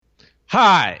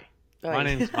Hi, Oh, my yeah.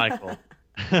 name's Michael.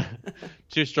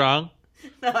 Too strong?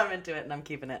 No, I'm into it and I'm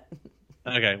keeping it.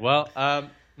 Okay,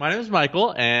 my name is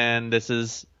Michael, and this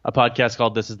is a podcast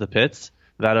called This is the Pits.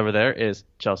 That over there is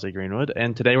Chelsea Greenwood,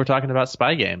 and today we're talking about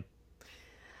Spy Game.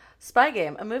 Spy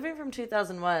Game, a movie from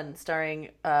 2001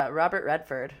 starring Robert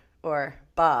Redford, or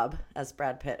Bob, as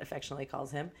Brad Pitt affectionately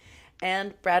calls him,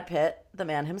 and Brad Pitt, the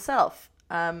man himself.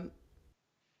 And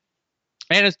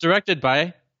it's directed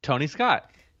by Tony Scott.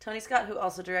 Tony Scott, who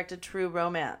also directed True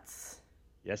Romance.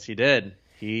 Yes, he did.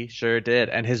 He sure did.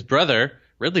 And his brother,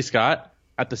 Ridley Scott,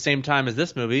 at the same time as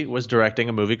this movie, was directing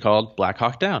a movie called Black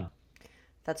Hawk Down.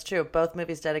 That's true. Both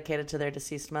movies dedicated to their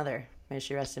deceased mother. May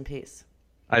she rest in peace.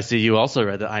 I see you also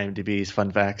read the IMDb's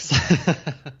fun facts.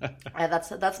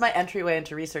 That's my entryway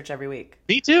into research every week.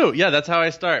 Me too. Yeah, that's how I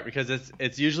start because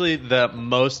it's usually the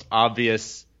most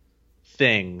obvious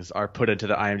things are put into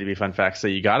the IMDb fun facts, so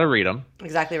you got to read them.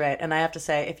 Exactly right. And I have to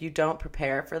say, if you don't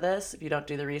prepare for this, if you don't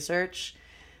do the research,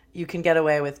 you can get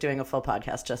away with doing a full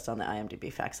podcast just on the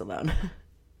IMDb facts alone.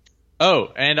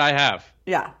 Oh, and I have.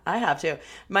 Yeah, I have to.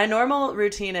 My normal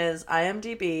routine is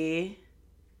IMDb,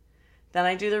 then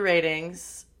I do the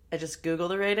ratings. I just Google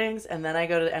the ratings, and then I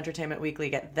go to Entertainment Weekly,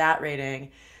 get that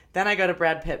rating. Then I go to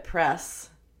Brad Pitt Press,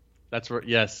 That's where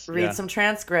yes, read some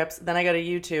transcripts. Then I go to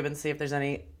YouTube and see if there's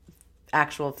any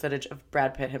actual footage of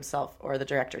Brad Pitt himself or the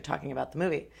director talking about the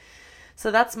movie. So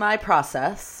that's my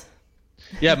process.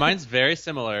 Yeah, mine's very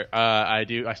similar. I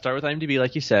start with IMDb,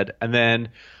 like you said, and then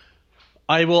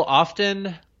I will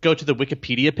often go to the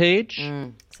Wikipedia page.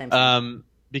 Same.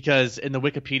 Because in the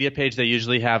Wikipedia page they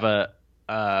usually have a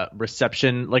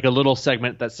reception, like a little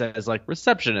segment that says like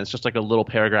reception. It's just like a little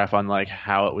paragraph on like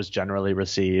how it was generally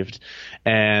received,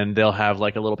 and they'll have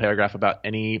like a little paragraph about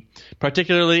any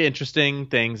particularly interesting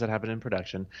things that happen in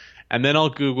production. And then I'll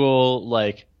Google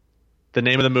like the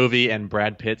name of the movie and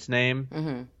Brad Pitt's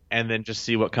name, and then just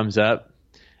see what comes up.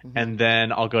 And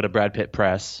then I'll go to Brad Pitt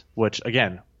Press, which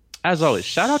again, as always,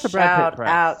 shout out to Brad Pitt Press.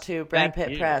 Shout out to Brad Thank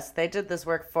Pitt you. Press. They did this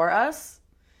work for us.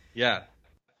 Yeah.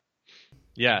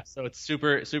 Yeah, so it's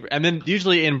super, super, and then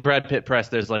usually in Brad Pitt Press,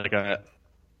 there's like a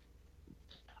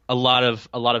lot of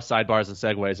sidebars and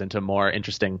segues into more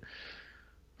interesting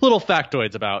little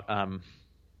factoids about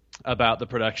the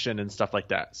production and stuff like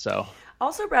that. So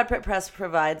Also, Brad Pitt Press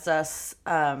provides us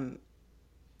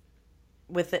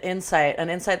with an insight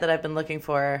that I've been looking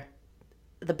for,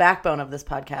 the backbone of this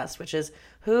podcast, which is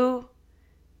who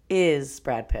is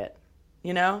Brad Pitt?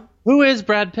 You know? who is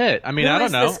Brad Pitt? I mean, I Who don't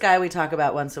is know. this guy we talk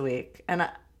about once a week? And,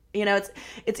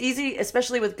 it's easy,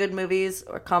 especially with good movies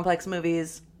or complex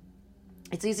movies,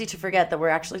 it's easy to forget that we're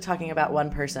actually talking about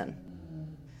one person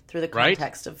through the Right?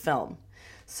 context of film.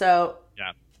 So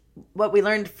Yeah. what we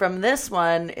learned from this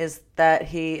one is that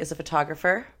he is a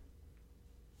photographer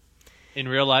In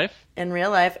real life? in real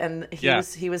life, and Yeah.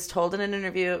 he was told in an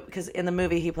interview, because in the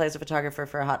movie he plays a photographer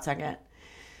for a hot second.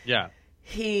 Yeah.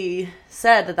 He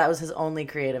said that was his only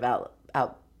creative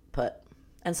output.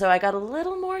 And so I got a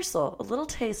little morsel, a little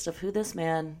taste of who this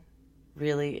man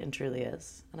really and truly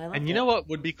is. And I love And you know what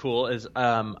would be cool is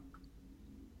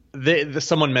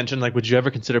someone mentioned like, would you ever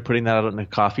consider putting that out in a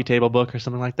coffee table book or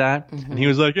something like that? And he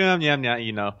was like, yeah,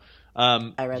 you know.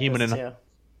 I read Heman this and too.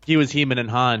 he was Heman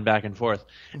and Han back and forth.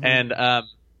 And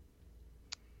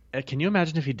can you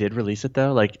imagine if he did release it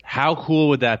though? Like, how cool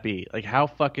would that be? Like, how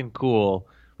fucking cool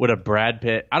would a Brad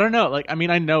Pitt? I don't know. Like, I mean,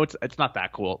 I know it's not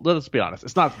that cool. Let's be honest,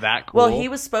 it's not that cool. Well, he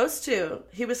was supposed to.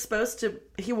 He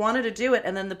wanted to do it,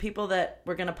 and then the people that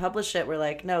were going to publish it were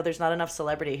like, no, there's not enough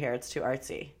celebrity here. It's too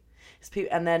artsy.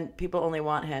 And then people only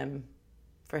want him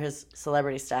for his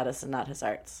celebrity status and not his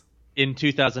arts. In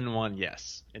 2001,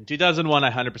 yes. In 2001, I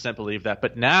 100% believe that.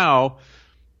 But now,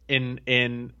 in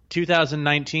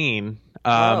 2019,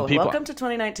 Oh, people. welcome to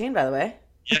 2019, by the way.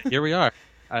 Yeah, here we are.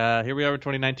 Here we are in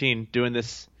 2019 doing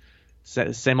this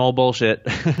same old bullshit.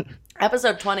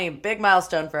 Episode 20, big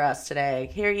milestone for us today.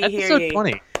 Hear ye, hear Episode ye.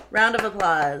 20. Round of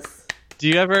applause. Do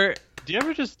you ever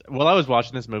just, while I was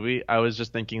watching this movie, I was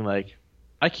just thinking like,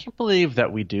 I can't believe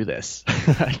that we do this.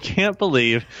 I can't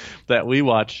believe that we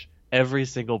watch every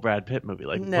single Brad Pitt movie.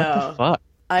 Like, No. what the fuck?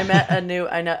 I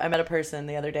met a person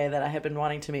the other day that I had been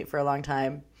wanting to meet for a long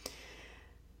time,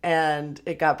 and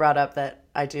it got brought up that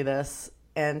I do this,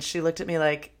 and she looked at me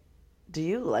like, "Do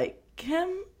you like him?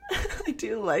 Do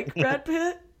you like Brad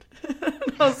Pitt?" And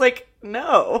I was like,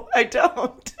 "No, I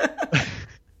don't."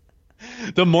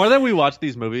 The more that we watch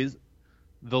these movies,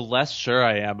 the less sure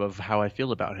I am of how I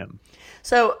feel about him.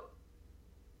 So,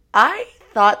 I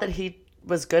thought that he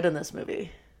was good in this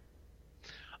movie.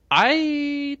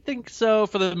 I think so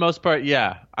for the most part.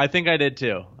 Yeah, I think I did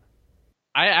too.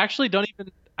 I actually don't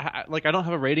even. like I don't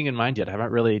have a rating in mind yet. I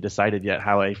haven't really decided yet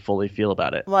how I fully feel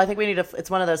about it. Well, I think we need to. It's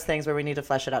one of those things where we need to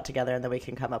flesh it out together, and then we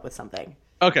can come up with something.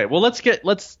 Okay, well let's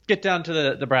get down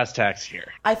to the brass tacks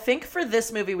here. I think for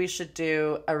this movie we should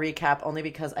do a recap, only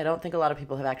because I don't think a lot of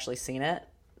people have actually seen it.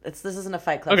 This isn't a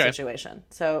Fight Club situation.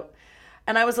 So,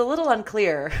 and I was a little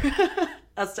unclear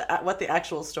as to what the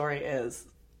actual story is.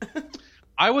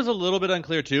 I was a little bit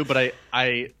unclear too, but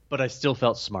I still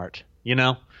felt smart, you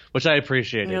know, which I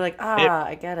appreciated. And you're like,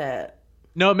 I get it.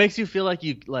 No, it makes you feel like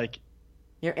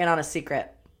you're in on a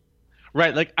secret.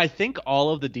 Right, like I think all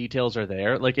of the details are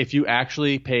there. Like if you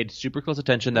actually paid super close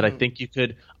attention, that I think you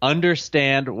could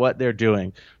understand what they're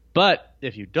doing. But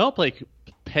if you don't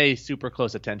pay super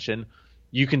close attention,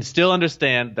 you can still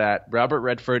understand that Robert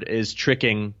Redford is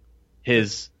tricking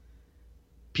his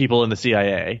people in the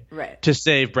CIA to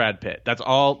save Brad Pitt. That's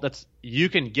all. You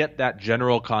can get that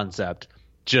general concept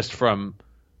just from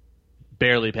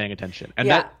barely paying attention, and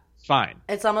that's fine.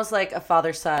 It's almost like a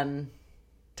father-son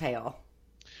tale.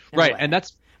 Right, and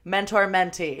that's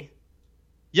mentor-mentee.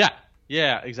 Yeah,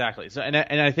 exactly. So, and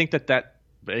I think that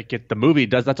the movie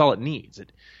does. That's all it needs.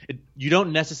 You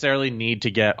don't necessarily need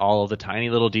to get all of the tiny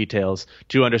little details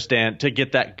to understand, to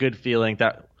get that good feeling,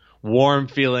 that warm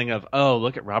feeling of, oh,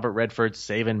 look at Robert Redford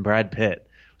saving Brad Pitt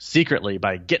secretly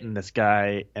by getting this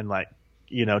guy and like,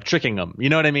 you know, tricking him. You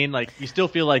know what I mean? Like you still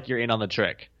feel like you're in on the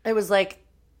trick. It was like,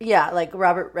 like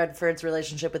Robert Redford's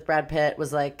relationship with Brad Pitt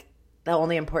was like the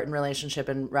only important relationship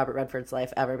in Robert Redford's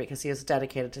life ever, because he was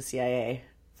dedicated to CIA.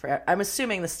 I'm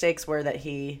assuming the stakes were that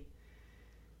he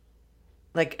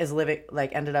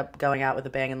ended up going out with a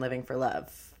bang and living for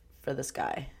love for this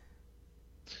guy.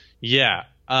 Yeah.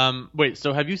 Wait,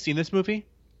 so have you seen this movie?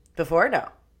 Before? No.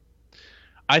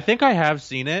 I think I have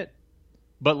seen it,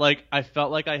 but like I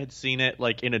felt like I had seen it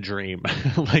like in a dream.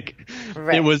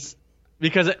 It was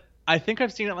because I think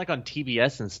I've seen it like on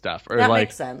TBS and stuff, or that like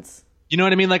makes sense. You know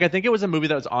what I mean? Like I think it was a movie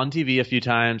that was on TV a few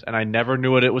times, and I never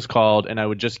knew what it was called, and I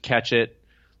would just catch it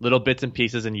little bits and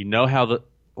pieces. And you know how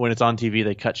when it's on TV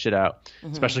they cut shit out,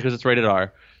 especially because it's rated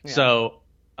R. Yeah. So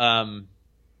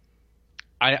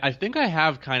I think I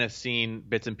have kind of seen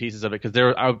bits and pieces of it, because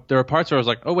there were parts where I was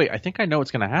like, oh wait, I think I know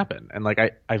what's going to happen, and like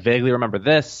I vaguely remember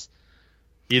this.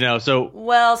 You know, so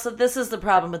this is the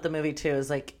problem with the movie too, is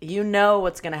like, you know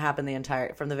what's going to happen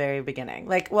from the very beginning.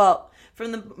 Like,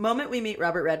 from the moment we meet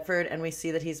Robert Redford and we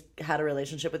see that he's had a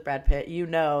relationship with Brad Pitt, you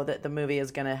know that the movie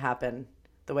is going to happen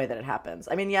the way that it happens.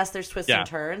 I mean, yes, there's twists and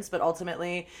turns, but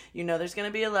ultimately, you know, there's going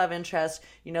to be a love interest.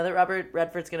 You know that Robert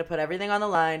Redford's going to put everything on the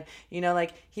line. You know,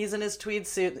 like, he's in his tweed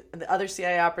suit. The other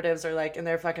CIA operatives are like in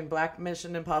their fucking black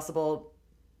Mission Impossible,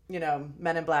 you know,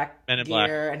 Men in Black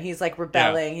gear, and he's like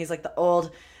rebelling. Yeah. He's like the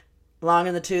old, long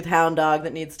in the tooth hound dog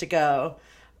that needs to go.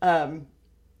 I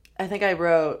think I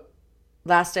wrote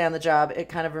Last Day on the Job. It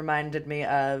kind of reminded me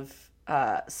of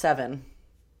Seven.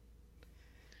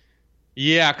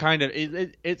 Yeah, kind of.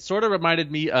 It sort of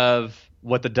reminded me of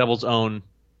what The Devil's Own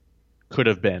could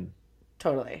have been.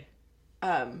 Totally.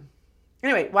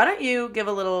 Anyway, why don't you give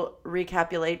a little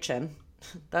recapulation?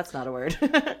 That's not a word.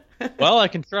 Well, I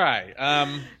can try.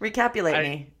 Recapulate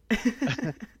me.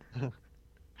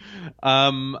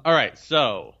 All right,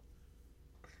 so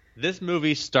this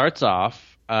movie starts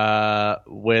off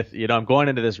with, you know, I'm going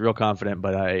into this real confident,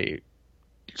 but I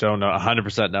don't know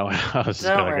 100% know how this is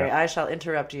going to go. Don't worry, I shall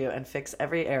interrupt you and fix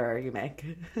every error you make.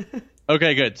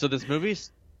 Okay, good. So this movie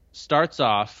starts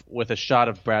off with a shot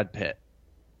of Brad Pitt.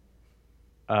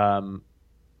 No,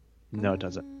 it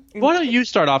doesn't. Why don't you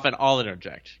start off and I'll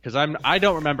interject, because I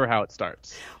don't remember how it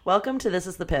starts. Welcome to This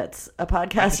is the Pits, a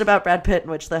podcast about Brad Pitt in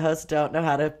which the hosts don't know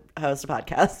how to host a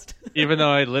podcast. Even though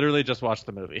I literally just watched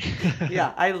the movie.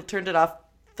 Yeah, I turned it off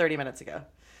 30 minutes ago.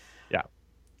 Yeah.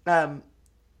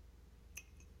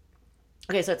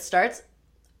 Okay, so it starts.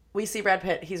 We see Brad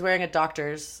Pitt. He's wearing a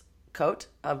doctor's coat,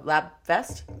 a lab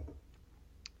vest.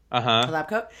 Uh-huh. A lab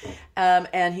coat.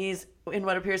 And he's in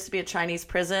what appears to be a Chinese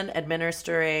prison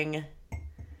administering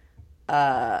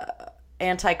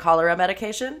anti-cholera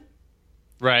medication.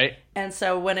 Right. And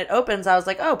so when it opens, I was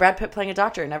like, oh, Brad Pitt playing a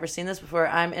doctor. Never seen this before.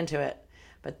 I'm into it.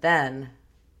 But then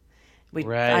we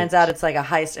finds out it's like a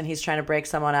heist, and he's trying to break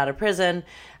someone out of prison.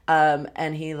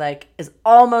 And he like is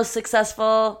almost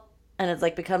successful, and it's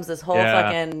like becomes this whole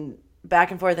fucking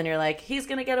back and forth, and you're like, he's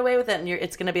going to get away with it. And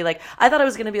it's going to be like, I thought it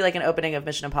was going to be like an opening of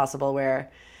Mission Impossible where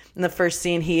in the first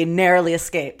scene he narrowly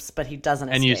escapes, but he doesn't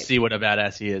escape. And you see what a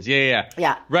badass he is. Yeah.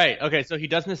 Yeah. Right. Okay. So he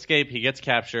doesn't escape. He gets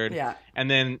captured. Yeah.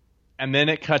 And then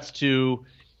it cuts to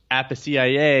at the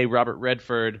CIA, Robert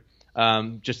Redford,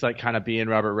 just like kind of being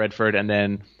Robert Redford, and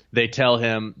then they tell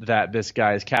him that this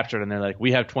guy is captured, and they're like,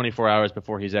 we have 24 hours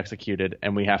before he's executed,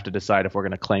 and we have to decide if we're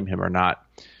going to claim him or not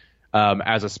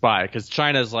as a spy. Because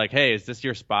China's like, hey, is this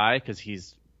your spy? Because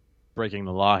he's breaking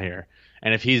the law here.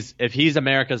 And if he's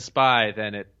America's spy,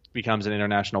 then it becomes an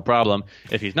international problem.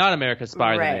 If he's not America's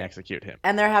spy, then they execute him.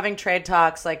 And they're having trade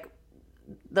talks. Like,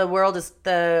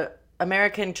 the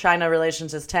American-China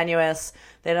relations is tenuous.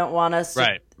 They don't want us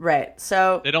to, right.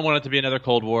 So they don't want it to be another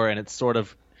Cold War, and it's sort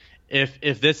of,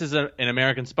 if this is an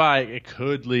American spy, it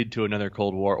could lead to another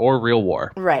Cold War or real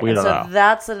war. Right. And so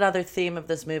that's another theme of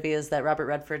this movie, is that Robert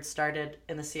Redford started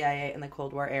in the CIA in the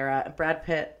Cold War era. Brad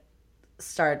Pitt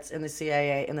starts in the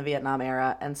CIA in the Vietnam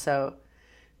era. And so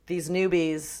these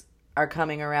newbies are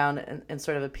coming around in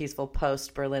sort of a peaceful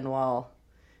post-Berlin Wall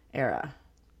era.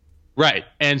 Right.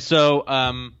 And so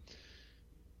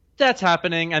that's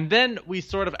happening. And then we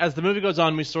sort of, as the movie goes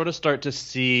on, we sort of start to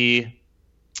see,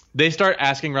 they start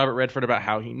asking Robert Redford about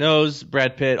how he knows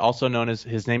Brad Pitt, also known as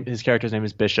his character's name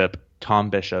is Bishop, Tom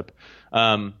Bishop.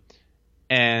 And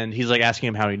he's like asking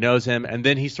him how he knows him. And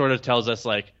then he sort of tells us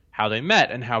like how they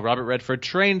met and how Robert Redford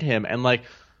trained him. And like,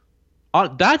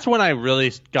 that's when I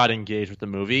really got engaged with the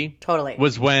movie. Totally.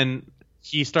 Was when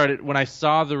when I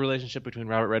saw the relationship between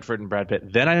Robert Redford and Brad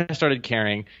Pitt, then I started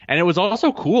caring. And it was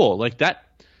also cool. Like that,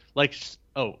 like,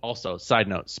 oh, also, side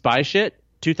note, Spy Shit,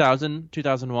 2000,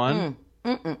 2001.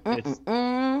 It's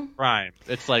prime.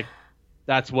 It's like,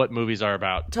 that's what movies are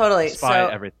about. Totally.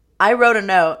 Spy everything. I wrote a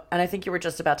note, and I think you were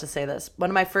just about to say this. One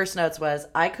of my first notes was,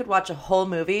 I could watch a whole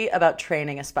movie about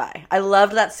training a spy. I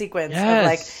loved that sequence of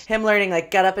like him learning, like,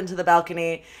 get up into the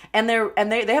balcony, and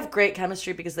they have great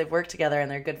chemistry because they've worked together and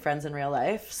they're good friends in real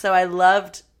life. So I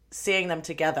loved seeing them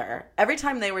together. Every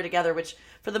time they were together, which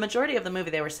for the majority of the movie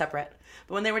they were separate,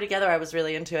 but when they were together, I was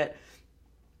really into it.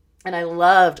 And I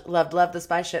loved the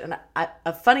Spy Shit. And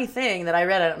a funny thing that I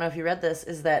read, I don't know if you read this,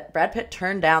 is that Brad Pitt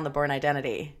turned down The Bourne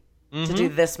Identity to do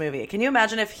this movie. Can you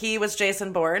imagine if he was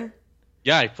Jason Bourne?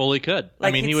 Yeah, I fully could. Like,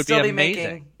 I mean, he would be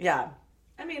amazing. Yeah.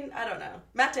 I mean, I don't know.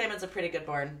 Matt Damon's a pretty good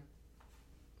Bourne.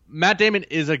 Matt Damon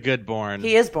is a good Bourne.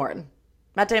 He is Bourne.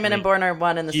 Matt Damon and Bourne are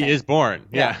one and the same. He is Bourne,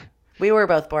 yeah. We were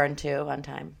both Bourne, too, one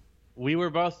time. We were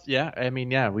both, yeah. I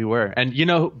mean, yeah, we were. And, you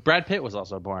know, Brad Pitt was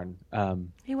also Bourne.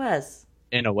 He was.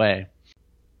 In a way.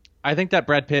 I think that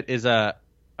Brad Pitt is a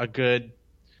good,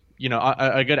 you know,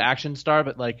 a good action star,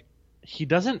 but, like, he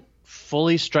doesn't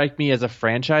fully strike me as a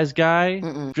franchise guy.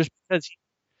 Just because,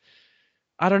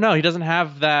 I don't know, he doesn't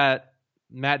have that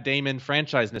Matt Damon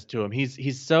franchiseness to him.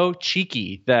 He's so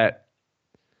cheeky that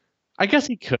I guess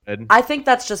he could. I think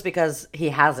that's just because he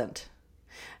hasn't.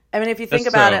 I mean, if you think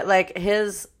about it, like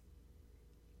his,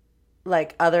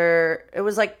 like it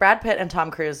was like Brad Pitt and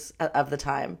Tom Cruise of the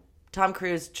time. Tom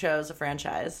Cruise chose a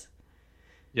franchise.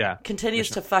 Yeah.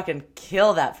 Continues to fucking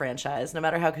kill that franchise, no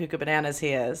matter how cuckoo bananas he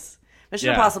is.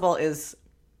 Mission Impossible is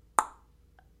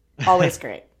always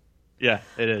great. Yeah,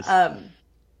 it is.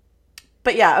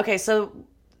 But yeah, okay, so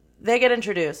they get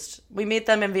introduced. We meet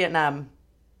them in Vietnam.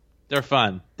 They're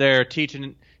fun. They're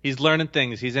teaching. He's learning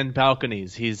things. He's in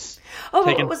balconies. He's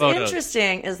taking what was photos.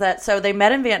 Interesting is that, so they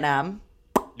met in Vietnam.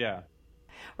 Yeah.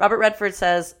 Robert Redford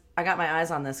says, I got my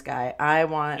eyes on this guy. I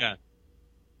want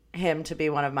him to be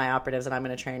one of my operatives, and I'm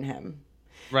going to train him.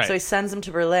 Right. So he sends him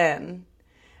to Berlin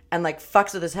and, like,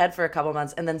 fucks with his head for a couple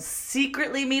months and then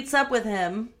secretly meets up with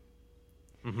him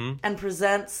and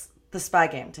presents the spy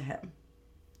game to him.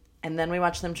 And then we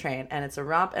watch them train, and it's a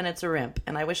romp and it's a rimp.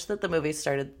 And I wish that the movie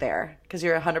started there, because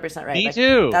you're 100% right. Me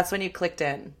too. That's when you clicked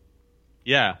in.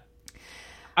 Yeah.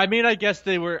 I mean, I guess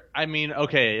they were,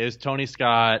 okay, it was Tony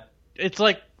Scott. It's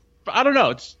like, I don't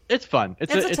know. It's fun.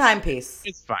 It's a timepiece.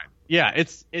 It's fine. Yeah,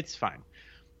 it's fine.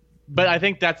 But I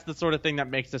think that's the sort of thing that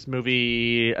makes this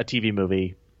movie a TV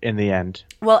movie in the end.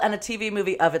 Well, and a TV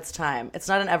movie of its time. It's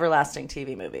not an everlasting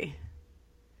TV movie.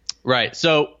 Right.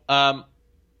 So, so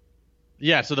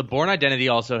The Bourne Identity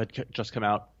also had just come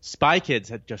out. Spy Kids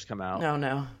had just come out.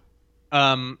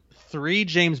 No. 3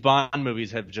 James Bond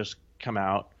movies have just come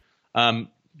out.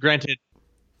 Granted,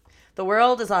 The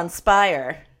World is on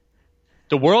Spire.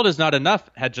 The World Is Not Enough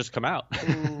had just come out.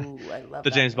 Ooh, I love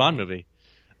the James Bond movie.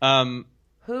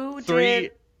 Who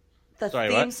did the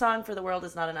theme what? song for The World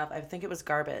Is Not Enough? I think it was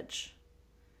Garbage.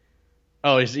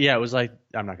 Oh, it was like,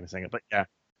 I'm not going to sing it, but yeah.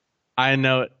 I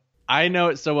know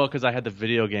it so well because I had the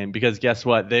video game. Because guess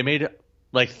what? They made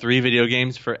like 3 video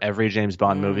games for every James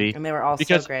Bond movie. And they were all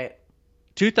so great.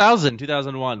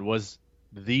 2001 was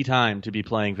the time to be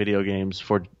playing video games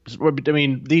for. I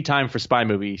mean, the time for spy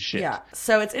movie shit. Yeah.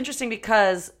 So it's interesting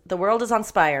because the world is on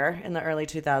Spire in the early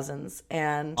 2000s,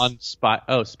 and On Spy.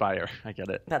 Oh, Spire. I get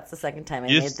it. that's the second time I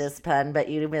Yes. made this pun, but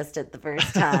you missed it the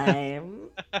first time.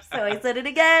 So I said it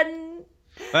again.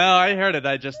 Well, I heard it.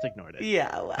 I just ignored it.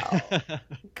 Yeah, well,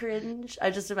 cringe. I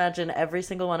just imagine every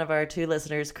single one of our 2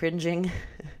 listeners cringing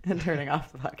and turning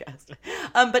off the podcast.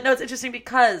 But no, it's interesting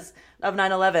because of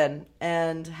 9/11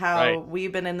 and how Right.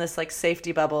 we've been in this like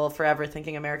safety bubble forever,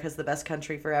 thinking America's the best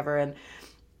country forever and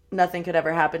nothing could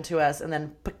ever happen to us. And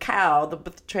then, pow, the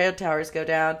trade towers go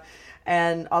down,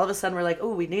 and all of a sudden we're like,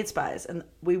 oh, we need spies, and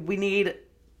we need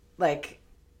like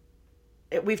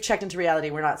we've checked into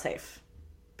reality. We're not safe.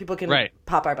 People can Right.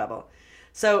 pop our bubble.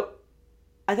 So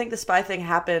I think the spy thing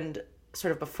happened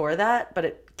sort of before that, but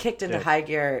it kicked into Yeah. high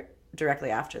gear directly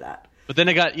after that. But then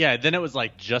then it was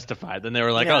like justified. Then they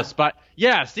were like, Yeah. oh, spy.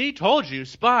 Yeah, see, told you,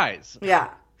 spies. Yeah.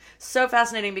 So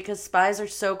fascinating because spies are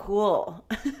so cool.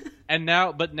 And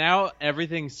now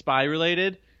everything spy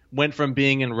related went from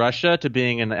being in Russia to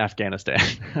being in Afghanistan.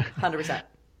 100%.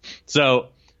 So,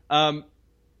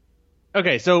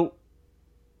 okay, so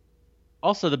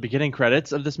also the beginning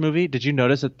credits of this movie, did you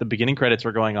notice that the beginning credits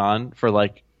were going on for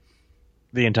like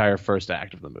the entire first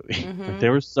act of the movie? Mm-hmm. Like, they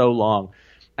were so long.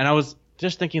 And I was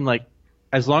just thinking, like,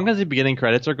 as long as the beginning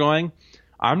credits are going,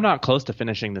 I'm not close to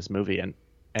finishing this movie. And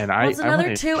Well, it's another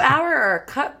wanna- 2 hour.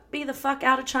 Cut me the fuck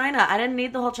out of China. I didn't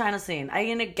need the whole China scene. I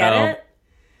didn't get Oh. it.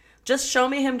 Just show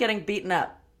me him getting beaten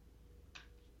up.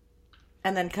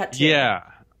 And then cut to Yeah.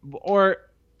 Or,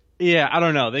 yeah, I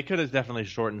don't know. They could have definitely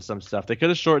shortened some stuff. They could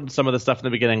have shortened some of the stuff in the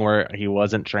beginning where he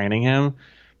wasn't training him.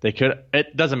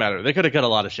 It doesn't matter. They could have cut a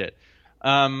lot of shit.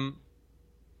 The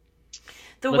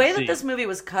Let's way that see. this movie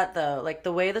was cut, though, like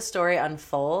the way the story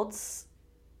unfolds,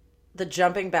 the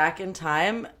jumping back in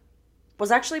time was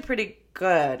actually pretty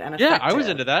good and Yeah, effective. I was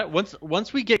into that.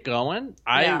 Once we get going,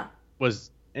 I Yeah.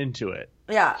 was into it.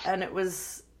 Yeah, and it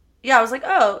was, I was like,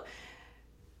 oh,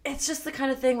 it's just the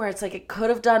kind of thing where it's like it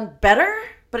could have done better,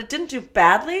 but it didn't do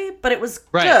badly, but it was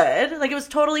Right. good. Like it was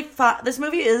totally fine. This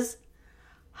movie is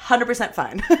 100%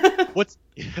 fine. What's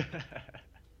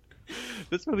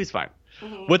This movie's fine.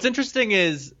 What's interesting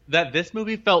is that this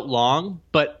movie felt long,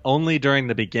 but only during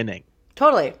the beginning.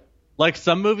 Totally. Like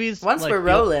some movies, Once like, we're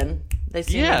feel- rolling, they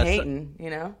seem Yeah, to so- hating, you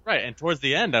know? right? And towards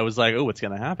the end, I was like, "Oh, what's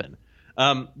gonna happen?"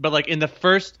 But like in the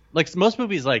first, like most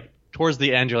movies, like towards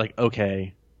the end, you're like,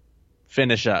 "Okay,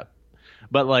 finish up."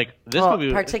 But like this Well,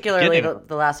 movie, particularly beginning-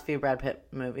 the last few Brad Pitt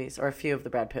movies, or a few of the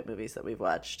Brad Pitt movies that we've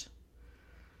watched.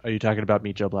 Are you talking about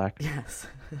Meet Joe Black? Yes.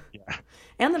 Yeah.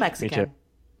 And the Me Mexican. too.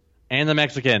 And the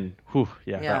Mexican. Whew,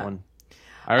 yeah, Yeah. that one.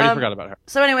 I already forgot about her.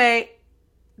 So anyway,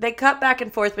 they cut back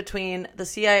and forth between the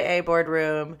CIA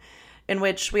boardroom, in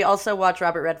which we also watch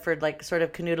Robert Redford like sort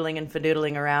of canoodling and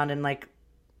fanoodling around and like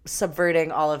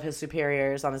subverting all of his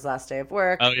superiors on his last day of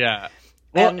work. Oh yeah.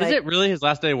 Well, And, is like- it really his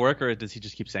last day of work, or does he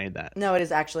just keep saying that? No, it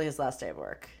is actually his last day of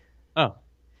work. Oh,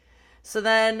 So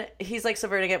then he's like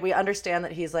subverting it. We understand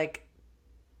that he's like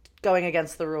going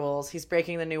against the rules. He's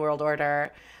breaking the New World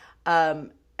Order.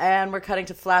 And we're cutting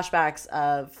to flashbacks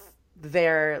of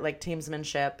their like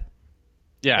teamsmanship.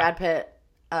 yeah. Brad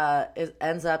Pitt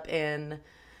ends up in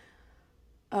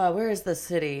where is the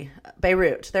city?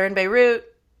 Beirut. They're in Beirut.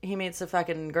 He meets a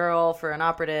fucking girl for an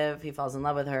operative. He falls in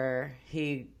love with her.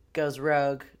 He goes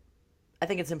rogue. I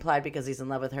think it's implied because he's in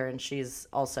love with her and she's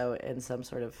also in some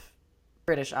sort of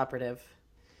British operative.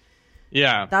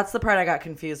 Yeah. That's the part I got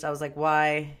confused. I was like,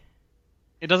 why?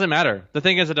 It doesn't matter. The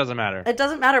thing is, it doesn't matter. It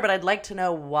doesn't matter, but I'd like to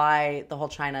know why the whole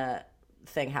China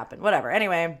thing happened. Whatever.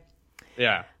 Anyway,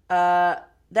 Yeah.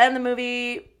 then the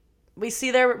movie, we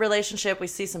see their relationship. We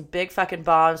see some big fucking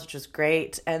bombs, which is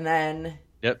great. And then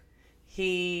Yep.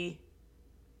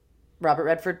 Robert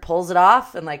Redford pulls it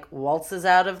off and like waltzes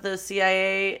out of the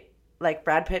CIA. Like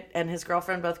Brad Pitt and his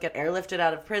girlfriend both get airlifted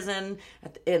out of prison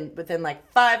within like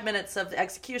 5 minutes of the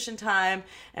execution time.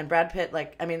 And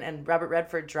and Robert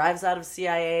Redford drives out of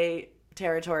CIA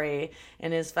territory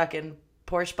in his fucking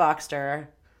Porsche Boxster,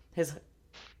 his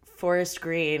forest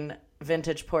green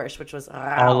vintage Porsche, which was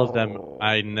All of them.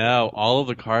 I know. All of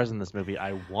the cars in this movie.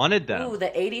 I wanted them. Ooh,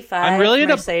 the 85 I'm really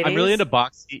into. Mercedes. I'm really into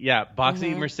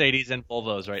boxy Mercedes and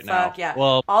Volvos right now. Fuck yeah.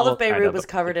 Well, all Volvo of Beirut kind of, was but-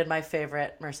 covered in my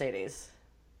favorite Mercedes.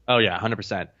 Oh yeah,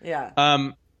 100%. Yeah.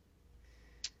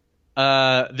 But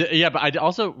I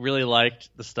also really liked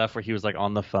the stuff where he was like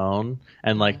on the phone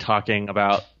and like talking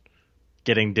about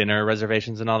getting dinner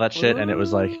reservations and all that shit, and it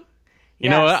was like, you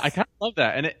know what, I kind of love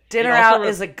that. And Dinner it also out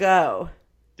is a go.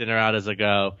 dinner out is a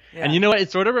go. Yeah. And you know what,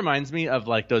 it sort of reminds me of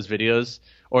like those videos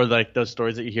or like those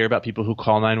stories that you hear about people who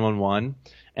call 911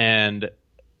 and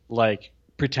like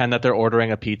pretend that they're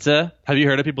ordering a pizza. Have you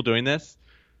heard of people doing this?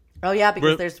 Oh yeah,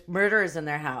 because there's murderers in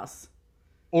their house.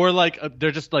 Or like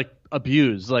they're just like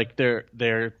abused, like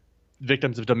they're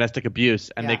victims of domestic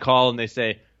abuse, and they call and they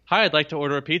say, "Hi, I'd like to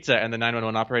order a pizza," and the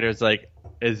 911 operator is like,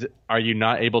 "Are you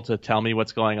not able to tell me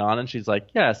what's going on?" And she's like,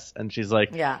 "Yes," and she's like,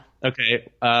 Yeah. "Okay,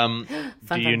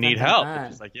 do you need help?"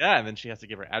 And she's like, "Yeah," and then she has to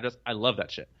give her address. I love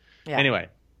that shit. Yeah. Anyway,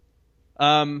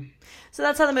 so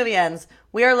that's how the movie ends.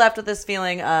 We are left with this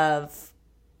feeling of,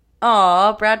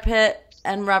 oh, Brad Pitt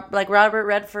and Robert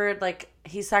Redford, like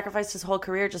he sacrificed his whole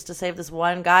career just to save this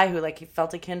one guy who like he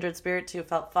felt a kindred spirit to,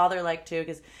 felt father-like to,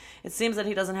 because it seems that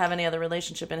he doesn't have any other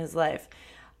relationship in his life.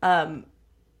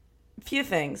 Few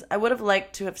things. I would have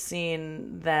liked to have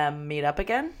seen them meet up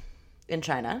again in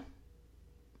China.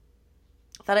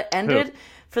 I thought it ended,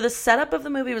 for the setup of the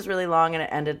movie was really long and it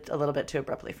ended a little bit too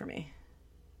abruptly for me.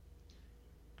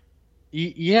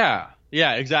 Yeah,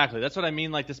 exactly. That's what I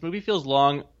mean. Like this movie feels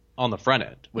long on the front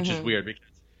end, which is weird because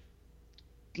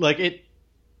like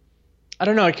I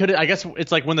don't know. I guess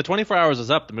it's like when the 24 hours is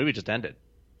up, the movie just ended.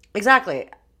 Exactly.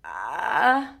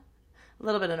 A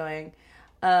little bit annoying.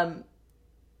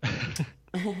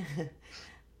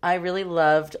 I really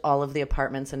loved all of the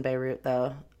apartments in Beirut,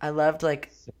 though. I loved,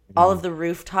 like, all of the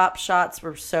rooftop shots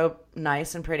were so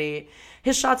nice and pretty.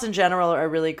 His shots in general are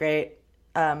really great.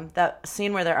 That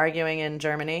scene where they're arguing in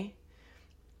Germany.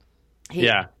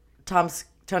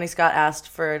 Tony Scott asked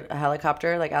for a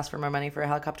helicopter, like asked for more money for a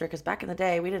helicopter, because back in the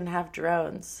day, we didn't have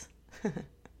drones.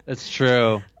 It's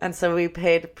true. And so we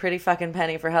paid pretty fucking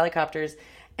penny for helicopters.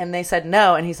 And they said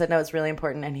no, and he said, no, it's really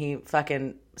important. And he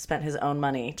fucking spent his own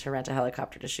money to rent a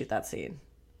helicopter to shoot that scene.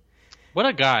 What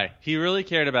a guy. He really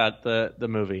cared about the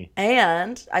movie.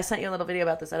 And I sent you a little video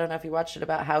about this. I don't know if you watched it,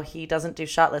 about how he doesn't do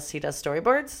shot lists. He does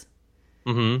storyboards.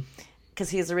 Mm-hmm. Because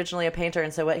he's originally a painter.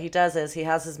 And so what he does is he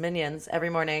has his minions every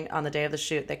morning on the day of the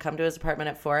shoot. They come to his apartment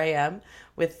at 4 a.m.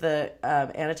 with the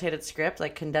annotated script,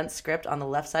 like condensed script on the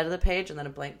left side of the page and then a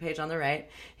blank page on the right.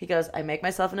 He goes, I make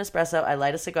myself an espresso, I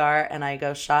light a cigar, and I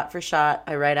go shot for shot.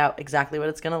 I write out exactly what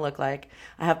it's going to look like.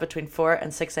 I have between 4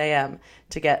 and 6 a.m.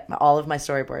 to get all of my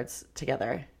storyboards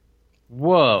together.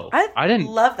 Whoa. I didn't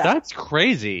love that. That's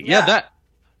crazy. Yeah,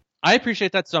 I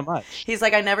appreciate that so much. He's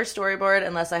like, I never storyboard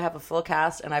unless I have a full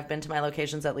cast, and I've been to my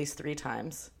locations at least 3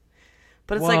 times.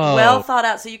 But it's like well thought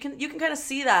out, so you can kind of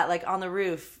see that like on the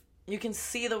roof. You can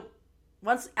see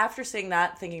once after seeing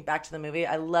that, thinking back to the movie,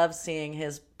 I love seeing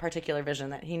his particular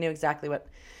vision that he knew exactly what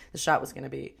the shot was going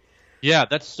to be. Yeah,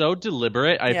 that's so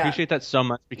deliberate. I appreciate that so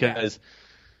much because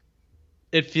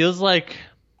it feels like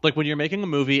when you're making a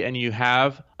movie and you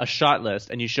have a shot list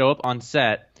and you show up on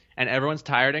set and everyone's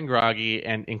tired and groggy,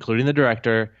 and including the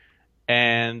director,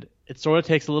 and it sort of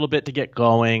takes a little bit to get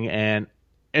going, and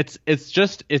it's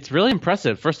really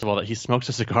impressive, first of all, that he smokes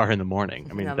a cigar in the morning.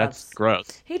 I mean, that's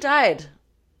gross. He died.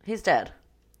 He's dead.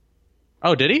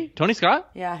 Oh, did he? Tony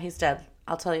Scott? Yeah, he's dead.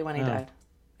 I'll tell you when he died.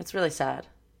 It's really sad.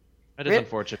 That is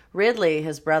unfortunate. Ridley,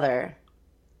 his brother,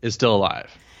 is still alive.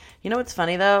 You know what's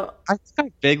funny, though? I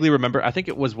vaguely remember. I think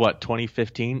it was,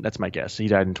 2015? That's my guess. He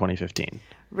died in 2015.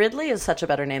 Ridley is such a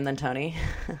better name than Tony.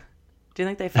 Do you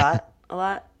think they fought a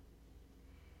lot?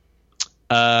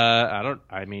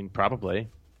 I mean, probably.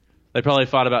 They probably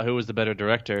fought about who was the better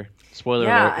director. Spoiler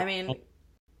alert. Yeah, I mean...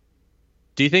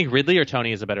 Do you think Ridley or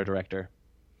Tony is a better director?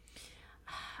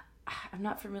 I'm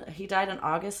not familiar. He died on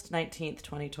August 19th,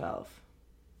 2012.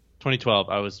 2012.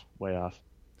 I was way off.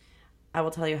 I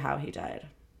will tell you how he died.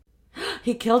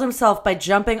 He killed himself by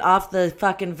jumping off the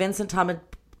fucking Vincent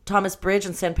Thomas Bridge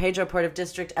in San Pedro, Port of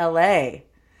District, L.A.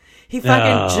 He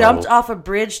fucking jumped off a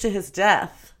bridge to his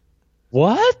death.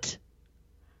 What?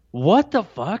 What the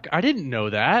fuck? I didn't know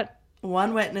that.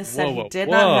 One witness said he did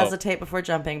not hesitate before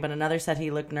jumping, but another said he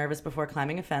looked nervous before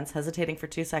climbing a fence, hesitating for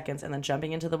 2 seconds, and then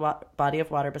jumping into the body of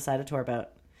water beside a tour boat.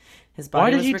 His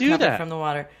body was recovered from the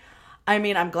water. I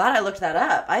mean, I'm glad I looked that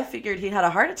up. I figured he had a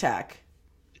heart attack.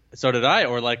 So did I,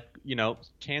 or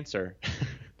cancer.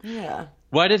 Yeah.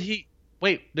 Why did he...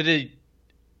 Wait, did he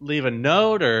leave a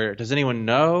note, or does anyone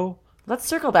know? Let's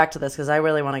circle back to this, because I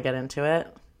really want to get into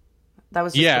it. That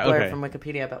was just a blurb from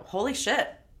Wikipedia, but holy shit.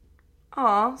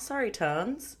 Aw, sorry,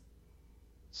 Tones.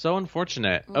 So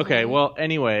unfortunate. Mm-hmm. Okay, well,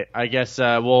 anyway, I guess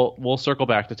we'll circle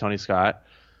back to Tony Scott.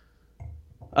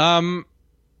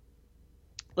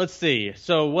 Let's see.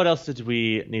 So what else did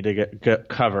we need to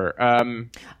cover?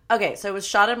 Okay, so it was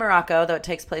shot in Morocco, though it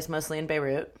takes place mostly in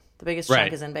Beirut. The biggest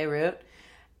chunk is in Beirut.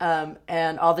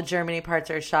 And all the Germany parts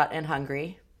are shot in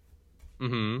Hungary.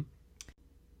 Mm-hmm.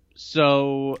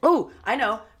 So... Oh, I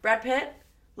know. Brad Pitt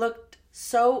looked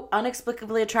so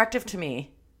inexplicably attractive to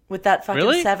me with that fucking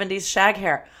 70s shag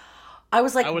hair. I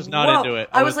was like, I was not whoa. into it.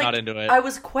 I was like, not into it. I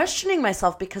was questioning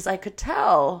myself because I could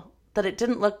tell that it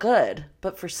didn't look good,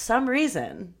 but for some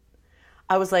reason,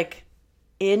 I was like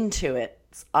into it.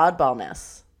 It's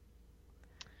oddballness.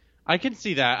 I can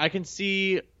see that. I can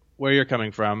see where you're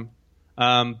coming from,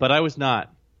 but I was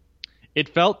not. It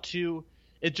felt too.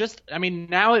 It just. I mean,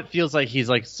 now it feels like he's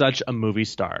like such a movie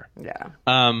star. Yeah.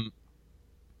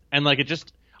 And like it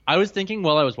just. I was thinking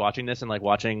while I was watching this and like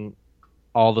watching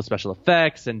all the special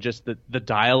effects and just the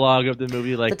dialogue of the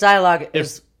movie, like the dialogue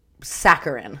is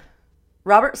saccharine.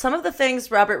 Some of the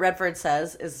things Robert Redford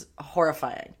says is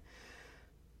horrifying.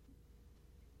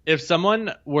 If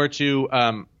someone were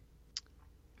to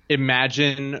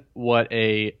imagine what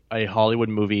a Hollywood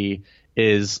movie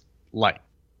is like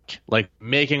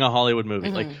making a Hollywood movie,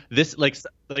 like this, like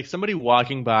somebody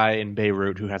walking by in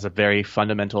Beirut who has a very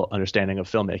fundamental understanding of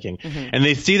filmmaking, and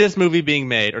they see this movie being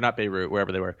made, or not Beirut,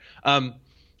 wherever they were.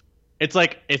 It's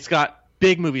like it's got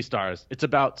big movie stars. It's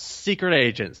about secret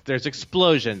agents. There's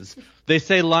explosions. They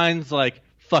say lines like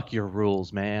 "fuck your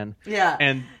rules, man." Yeah,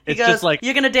 and he it's goes, just like,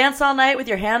 "You're gonna dance all night with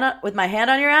my hand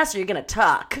on your ass, or you're gonna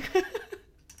talk."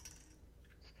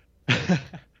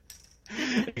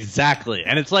 Exactly,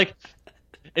 and it's like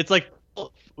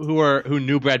who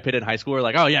knew Brad Pitt in high school are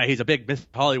like, oh yeah, he's a big Miss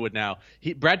Hollywood now.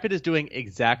 Brad Pitt is doing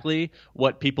exactly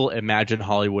what people imagine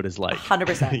Hollywood is like.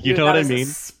 100%. You know what I mean?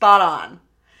 Spot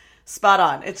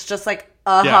on. It's just like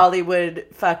a Hollywood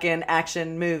fucking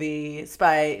action movie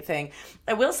spy thing.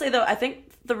 I will say though, I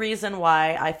think the reason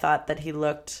why I thought that he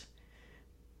looked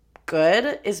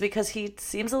good is because he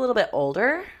seems a little bit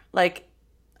older. Like,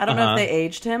 I don't know if they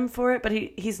aged him for it, but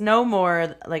he's no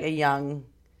more like a young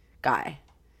guy.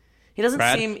 He doesn't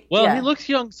seem... Well, he looks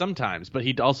young sometimes, but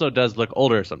he also does look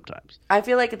older sometimes. I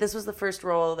feel like this was the first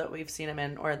role that we've seen him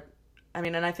in,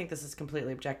 and I think this is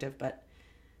completely objective, but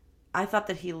I thought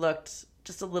that he looked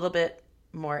just a little bit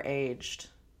more aged.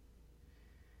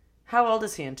 How old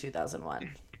is he in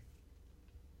 2001?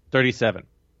 37.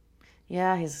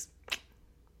 Yeah, he's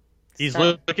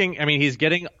looking... I mean,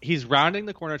 he's rounding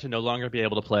the corner to no longer be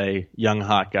able to play young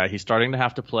hot guy. He's starting to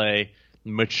have to play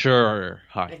mature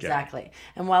hot guy. Exactly.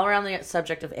 And while we're on the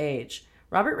subject of age,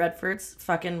 Robert Redford's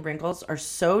fucking wrinkles are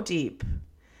so deep.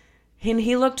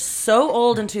 He looked so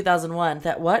old in 2001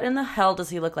 that what in the hell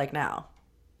does he look like now?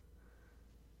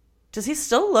 Does he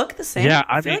still look the same? Yeah,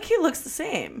 I feel like he looks the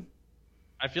same.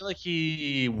 I feel like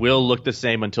he will look the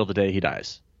same until the day he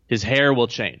dies. His hair will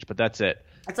change, but that's it.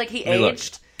 It's like he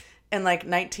aged in like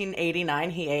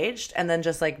 1989. He aged and then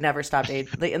just like never stopped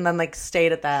aging, and then like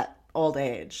stayed at that old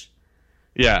age.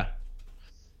 Yeah.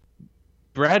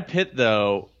 Brad Pitt,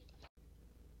 though,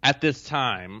 at this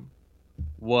time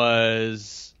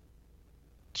was...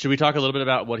 Should we talk a little bit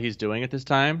about what he's doing at this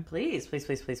time? Please.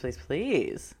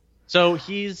 So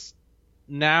he's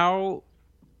now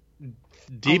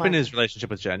deep in his relationship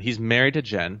with Jen. He's married to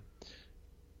Jen.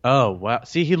 Oh, wow.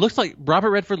 See, Robert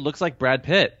Redford looks like Brad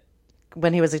Pitt.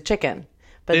 When he was a chicken.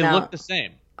 But they now, look the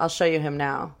same. I'll show you him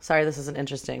now. Sorry, this isn't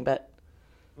interesting, but...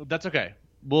 That's okay.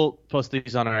 We'll post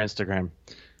these on our Instagram.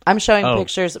 I'm showing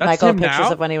pictures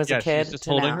of when he was a kid. She's just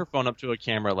holding her phone up to a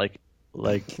camera like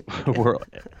we're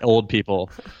old people.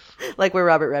 Like we're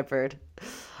Robert Redford.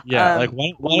 Yeah,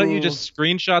 why don't you just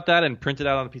screenshot that and print it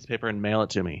out on a piece of paper and mail it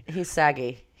to me? He's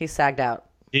saggy. He's sagged out.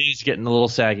 He's getting a little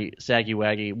saggy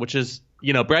waggy, which is,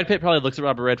 Brad Pitt probably looks at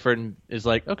Robert Redford and is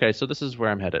like, okay, so this is where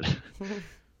I'm headed.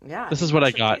 Yeah. This is what I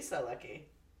got. He's so lucky.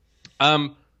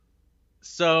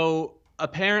 So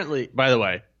apparently, by the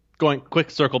way, going quick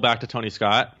circle back to Tony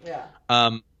Scott. Yeah.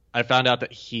 I found out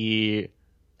that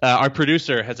our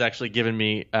producer has actually given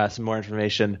me some more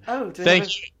information. Oh,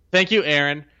 thank you,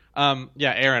 Aaron.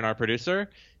 Aaron, our producer,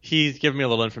 he's given me a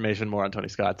little information more on Tony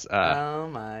Scott's. Oh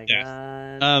my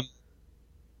god.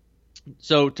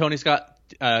 So Tony Scott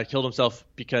killed himself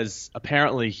because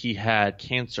apparently he had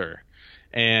cancer,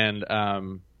 and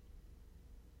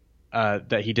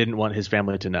that he didn't want his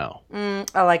family to know.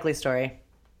 A likely story.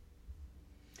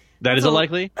 That's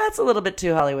likely? That's a little bit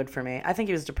too Hollywood for me. I think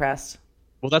he was depressed.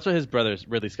 Well, that's what his brother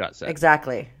Ridley Scott said.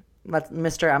 Exactly.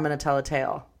 Mr. I'm going to tell a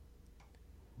tale.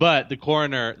 But the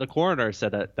coroner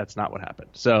said that that's not what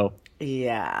happened. So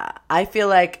yeah, I feel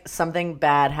like something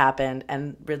bad happened,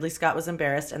 and Ridley Scott was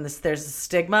embarrassed, and there's a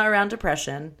stigma around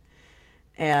depression,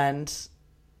 and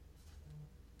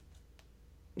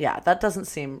yeah, that doesn't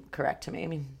seem correct to me. I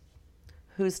mean,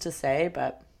 who's to say?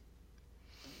 But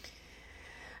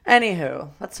anywho,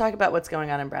 let's talk about what's going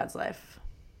on in Brad's life.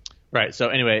 Right. So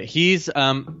anyway, he's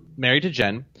married to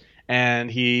Jen,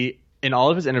 and in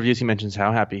all of his interviews, he mentions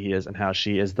how happy he is and how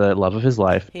she is the love of his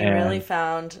life. He really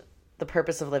found the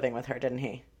purpose of living with her, didn't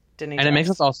he? Didn't he And it makes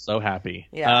just? us all so happy.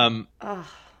 Yeah.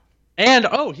 And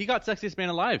he got Sexiest Man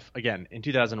Alive again in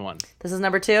 2001. This is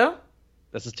number 2?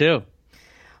 This is 2.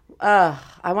 I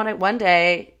want to, one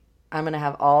day, I'm going to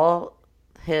have all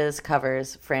his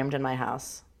covers framed in my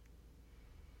house.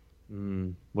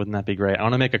 Wouldn't that be great? I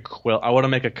want to make a quilt. I want to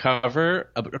make a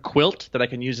quilt that I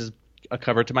can use as a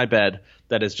cover to my bed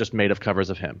that is just made of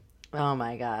covers of him. Oh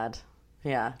my God.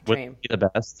 Yeah, dream. Would be the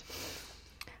best.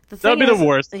 That would be the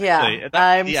worst. Yeah,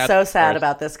 I'm so sad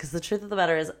about this because the truth of the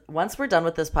matter is once we're done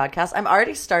with this podcast, I'm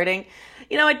already starting.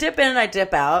 I dip in and I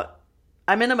dip out.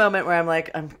 I'm in a moment where I'm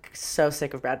like, I'm so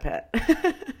sick of Brad Pitt.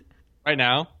 Right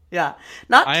now? Yeah.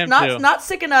 I am too. Not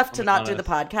sick enough to not honest. do the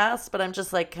podcast, but I'm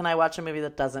just like, can I watch a movie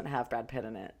that doesn't have Brad Pitt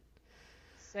in it?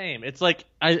 Same. It's like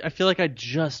I feel like I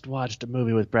just watched a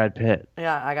movie with Brad Pitt.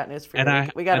 Yeah, I got news for you.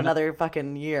 And We got another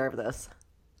fucking year of this.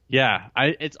 Yeah,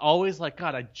 it's always like,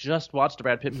 God, I just watched a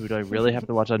Brad Pitt movie. Do I really have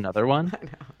to watch another one? I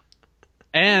know.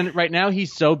 And right now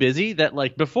he's so busy that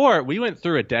like before we went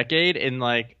through a decade in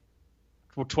like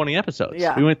 20 episodes.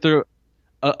 Yeah. We went through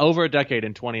over a decade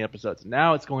in 20 episodes.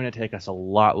 Now it's going to take us a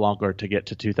lot longer to get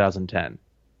to 2010.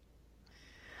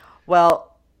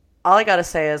 Well, all I got to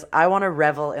say is I want to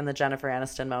revel in the Jennifer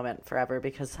Aniston moment forever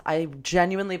because I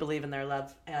genuinely believe in their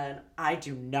love, and I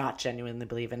do not genuinely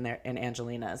believe in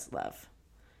Angelina's love.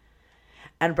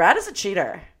 And Brad is a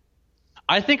cheater.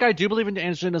 I think I do believe in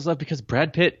Angelina's love because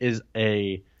Brad Pitt is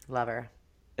Lover.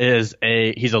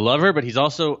 he's a lover, but he's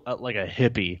also like a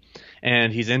hippie,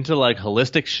 and he's into like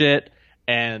holistic shit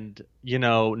and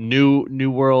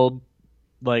new world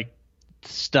like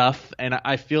stuff. And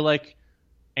I feel like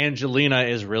Angelina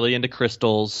is really into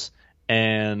crystals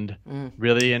and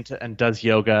really into and does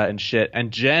yoga and shit.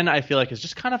 And Jen, I feel like, is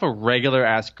just kind of a regular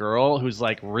ass girl who's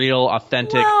like real,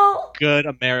 authentic, good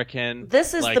American.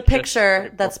 This is like, the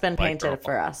picture that's been white painted girl.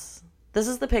 for us. This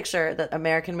is the picture that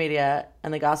American media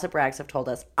and the gossip rags have told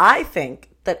us. I think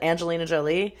that Angelina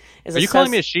Jolie is. Are you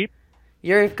calling me a sheep?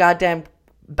 You're goddamn.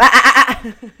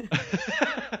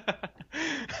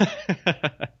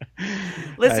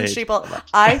 Listen, sheeple.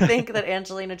 I think that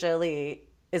Angelina Jolie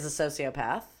is a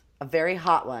sociopath, a very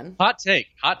hot one. Hot take.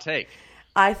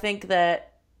 I think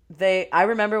that I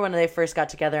remember when they first got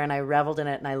together and I reveled in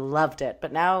it and I loved it.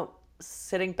 But now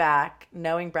sitting back,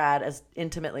 knowing Brad as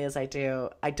intimately as I do,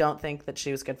 I don't think that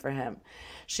she was good for him.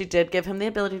 She did give him the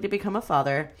ability to become a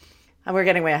father, and we're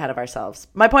getting way ahead of ourselves.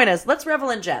 My point is, let's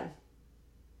revel in Jen.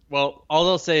 Well, all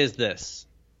I'll say is this.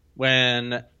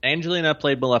 When Angelina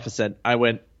played Maleficent, I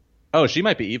went, oh, she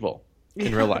might be evil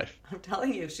in real life. I'm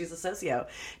telling you, she's a socio.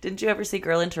 Didn't you ever see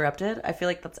Girl Interrupted? I feel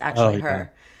like that's actually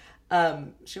her.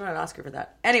 She won an Oscar for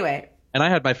that. Anyway. And I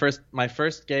had my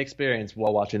first gay experience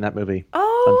while watching that movie.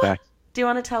 Oh. Fun fact. Do you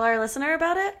want to tell our listener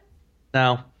about it?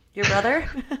 No. Your brother?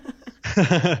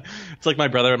 It's like my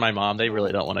brother and my mom. They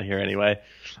really don't want to hear anyway.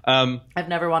 I've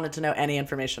never wanted to know any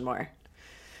information more.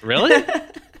 Really?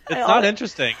 It's not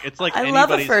interesting. It's like I love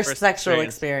a anybody's first sexual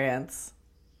experience.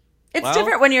 It's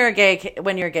different when you're a gay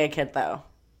kid, though.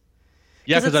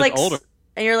 Yeah, because I was older.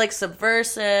 And you're like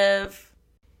subversive.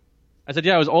 I said,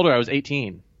 yeah, I was older. I was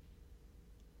 18.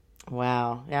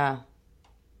 Wow. Yeah.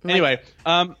 Anyway,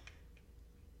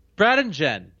 Brad and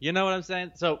Jen. You know what I'm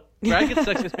saying? So Brad gets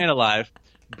Sexiest Man Alive.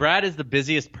 Brad is the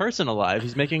busiest person alive.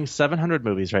 He's making 700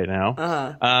 movies right now.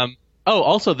 Uh-huh.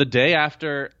 Also, the day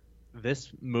after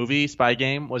this movie, Spy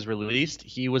Game, was released,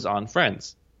 he was on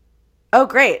Friends. Oh,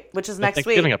 great. Which is next week.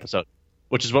 Thanksgiving episode,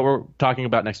 which is what we're talking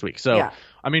about next week. So, yeah.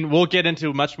 I mean, we'll get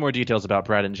into much more details about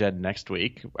Brad and Jen next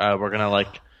week. We're going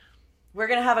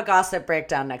to have a gossip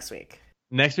breakdown next week.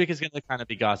 Next week is going to kind of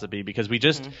be gossipy because we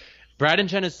just Brad and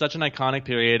Jen is such an iconic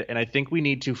period, and I think we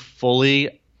need to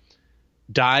fully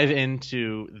dive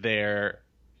into their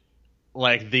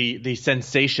the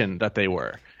sensation that they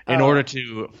were in order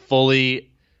to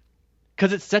fully,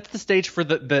 because it sets the stage for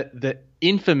the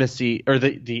infamy or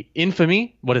the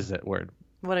infamy. What is that word?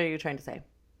 What are you trying to say?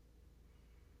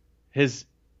 His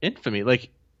infamy, his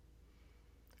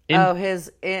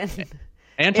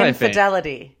anti-fame.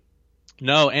 Infidelity.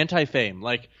 No, anti-fame.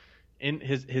 Like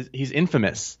he's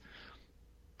infamous.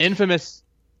 Infamous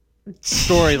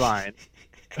storyline.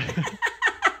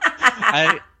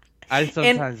 I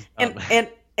sometimes you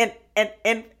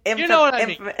know what I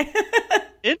mean.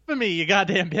 Infamy, you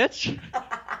goddamn bitch.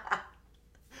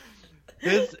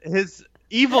 His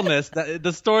evilness, the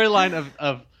storyline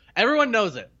of everyone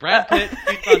knows it. Brad Pitt.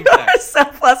 You are so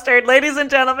flustered, ladies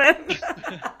and gentlemen.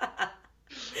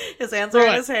 His hands are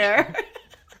in his hair.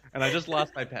 And I just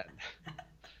lost my pen.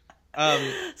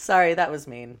 Sorry, that was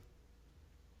mean.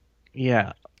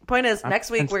 Yeah. Point is, next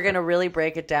week we're going to really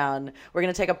break it down. We're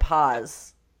going to take a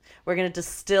pause. We're going to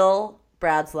distill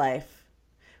Brad's life.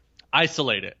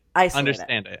 Isolate it.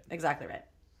 Understand it. Exactly right.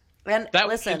 And that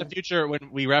listen, in the future, when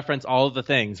we reference all of the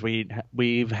things,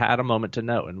 we've had a moment to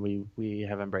know, and we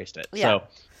have embraced it. Yeah.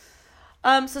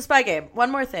 So Spy Game.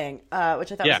 One more thing,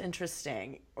 which I thought Yeah. was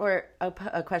interesting, or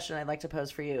a question I'd like to pose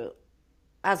for you.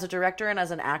 As a director and as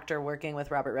an actor working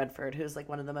with Robert Redford, who's like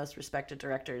one of the most respected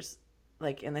directors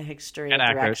like in the history And of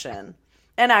actors. direction.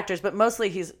 And actors, but mostly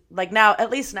he's like now, at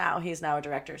least now, he's now a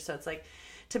director. So it's like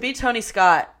to be Tony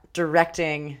Scott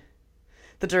directing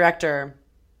the director.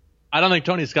 I don't think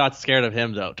Tony Scott's scared of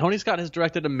him, though. Tony Scott has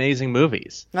directed amazing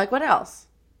movies. Like what else?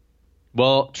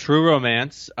 Well, True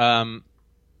Romance, and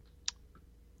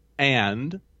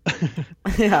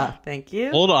Yeah, thank you.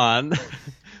 hold on.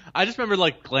 I just remember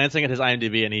like glancing at his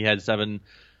IMDb, and he had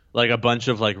a bunch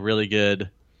of like really good.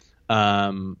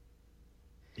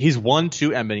 He's won two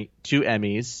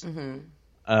Emmys. Mm-hmm.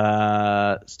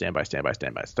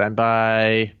 Stand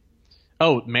by.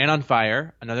 Oh, Man on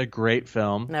Fire, another great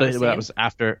film. Never That was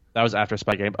after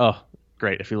Spy Game. Oh,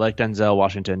 great! If you like Denzel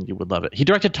Washington, you would love it. He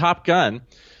directed Top Gun,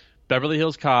 Beverly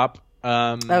Hills Cop.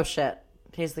 Oh shit,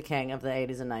 he's the king of the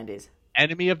 80s and 90s.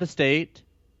 Enemy of the State,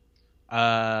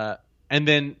 and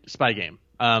then Spy Game.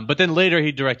 But then later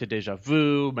he directed Deja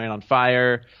Vu, Man on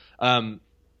Fire. And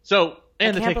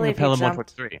The Taking of Pelham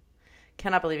 143.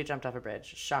 Cannot believe he jumped off a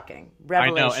bridge. Shocking. I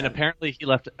Revelation. know, and apparently he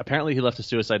left a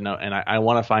suicide note, and I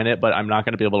want to find it, but I'm not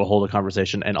going to be able to hold a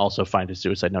conversation and also find his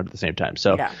suicide note at the same time.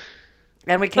 So Yeah.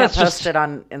 And we can't That's post just- it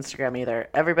on Instagram either.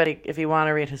 Everybody, if you want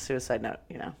to read his suicide note,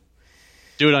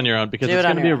 do it on your own, because Do it's it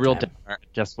on going to be a your own real time. downer.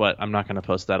 Guess what? I'm not going to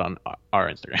post that on our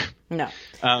Instagram. No.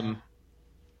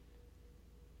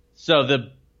 So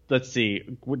let's see.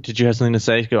 Did you have something to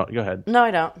say? Go ahead. No, I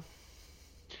don't.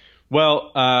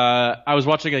 Well, I was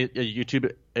watching a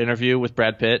YouTube interview with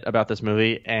Brad Pitt about this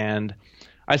movie, and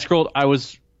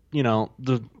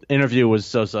the interview was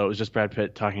so-so. It was just Brad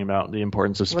Pitt talking about the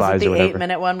importance of Was it spies or the whatever.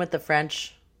 8-minute one with the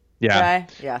French Yeah. guy?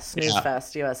 Yeah, Snooze Yeah.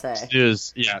 Fest, USA.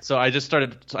 Yeah. So I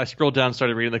scrolled down,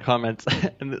 started reading the comments,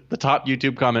 and the top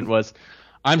YouTube comment was,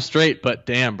 "I'm straight, but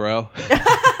damn, bro."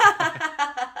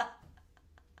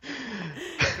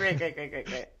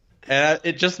 Great. And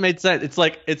it just made sense. It's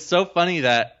like, it's so funny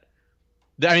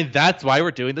that's why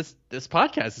we're doing this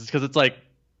podcast, is because it's like,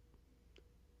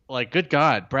 good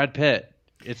God, Brad Pitt.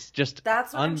 It's just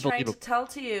That's what I'm trying unbelievable. to tell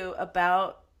to you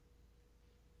about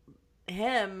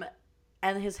him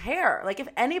and his hair. Like, if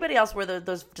anybody else wore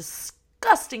those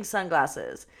disgusting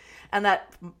sunglasses and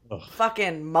that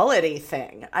fucking mullety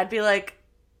thing, I'd be like,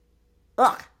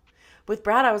 ugh. With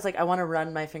Brad, I was like, I want to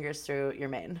run my fingers through your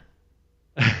mane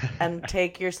and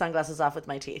take your sunglasses off with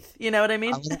my teeth. You know what I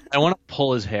mean? I want to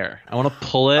pull his hair. I want to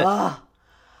pull it. Ugh.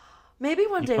 Maybe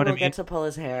one day know what I we'll get mean? to pull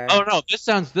his hair. Oh no, this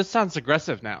sounds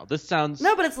aggressive now. This sounds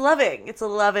No, but it's loving. It's a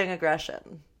loving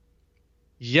aggression.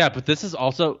 Yeah, but this is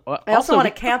also. I also want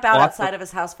to we camp could out walk- outside of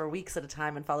his house for weeks at a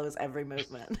time and follow his every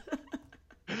movement.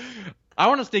 I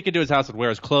want to sneak into his house and wear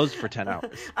his clothes for 10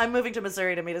 hours. I'm moving to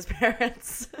Missouri to meet his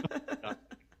parents.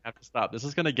 Have to stop. This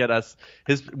is gonna get us.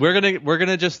 We're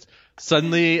gonna just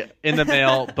suddenly in the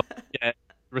mail get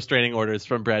restraining orders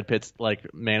from Brad Pitt's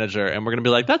manager, and we're gonna be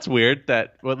like, "That's weird."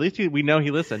 That at least we know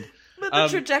he listened. But the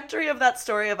trajectory of that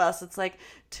story of us, it's like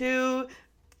two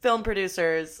film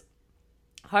producers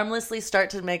harmlessly start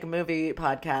to make a movie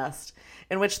podcast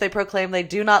in which they proclaim they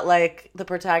do not like the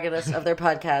protagonist of their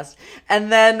podcast.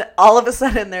 And then all of a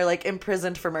sudden they're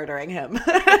imprisoned for murdering him.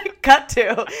 Cut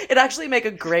to. It'd actually make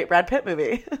a great Brad Pitt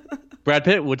movie. Brad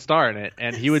Pitt would star in it,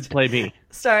 and he would play me.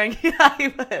 Starring, yeah, he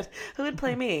would. Who would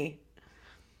play me?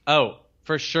 Oh,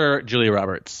 for sure, Julia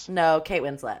Roberts. No, Kate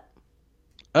Winslet.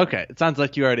 Okay, it sounds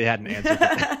like you already had an answer.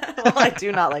 Well, I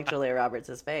do not like Julia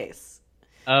Roberts' face.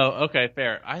 Oh, okay,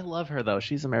 fair. I love her though.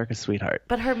 She's America's sweetheart.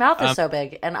 But her mouth is so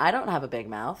big, and I don't have a big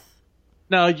mouth.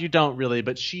 No, you don't really.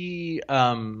 But she,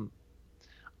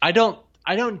 I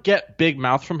don't get big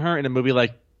mouth from her in a movie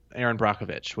like Aaron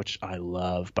Brockovich, which I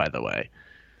love, by the way.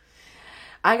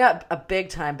 I got a big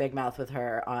time big mouth with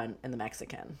her in The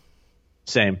Mexican.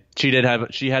 Same. She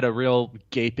had a real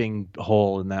gaping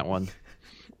hole in that one.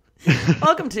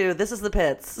 Welcome to This is the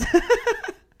Pits.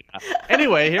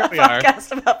 Anyway, here we are.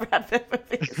 Podcast about Brad Pitt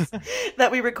movies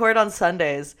that we record on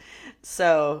Sundays.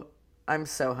 So I'm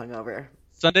so hungover.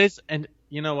 Sundays, and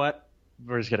you know what?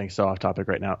 We're just getting so off topic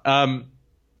right now.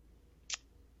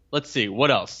 Let's see.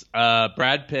 What else?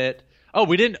 Brad Pitt. Oh,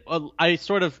 we didn't. I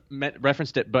sort of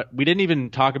referenced it, but we didn't even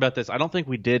talk about this. I don't think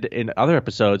we did in other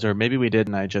episodes, or maybe we did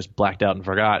and I just blacked out and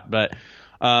forgot. But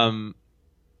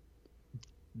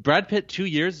Brad Pitt, 2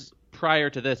 years prior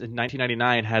to this, in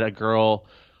 1999, had a girl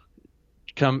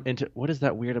come into. What is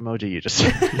that weird emoji you just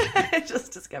said? I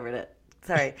just discovered it.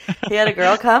 Sorry. He had a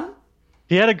girl come?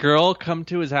 He had a girl come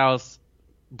to his house,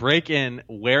 break in,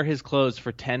 wear his clothes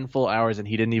for 10 full hours, and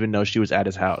he didn't even know she was at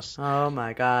his house. Oh,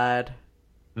 my God.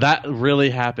 That really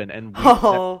happened. And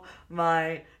Oh,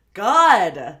 my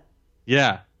God.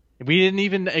 yeah. We didn't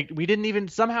even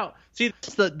somehow see.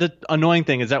 The annoying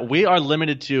thing is that we are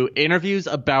limited to interviews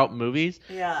about movies.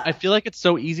 Yeah. I feel like it's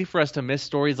so easy for us to miss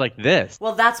stories like this.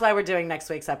 Well, that's why we're doing next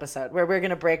week's episode, where we're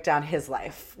going to break down his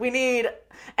life.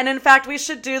 And in fact, we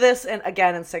should do this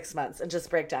again in 6 months and just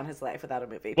break down his life without a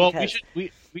movie. Well, we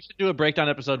should do a breakdown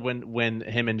episode when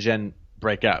him and Jen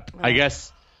break up. I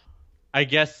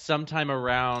guess sometime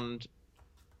around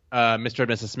Mr.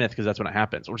 and Mrs. Smith, because that's when it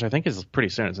happens, which I think is pretty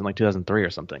soon. It's in like 2003 or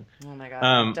something. Oh my God.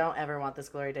 I don't ever want this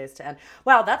glory days to end.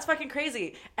 Wow, that's fucking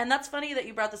crazy. And that's funny that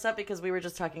you brought this up because we were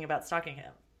just talking about stalking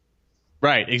him.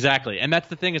 Right, exactly. And that's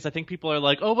the thing is I think people are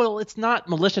like, oh, well, it's not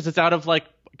malicious. It's out of like,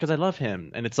 because I love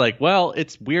him. And it's like, well,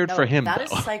 it's weird for him. That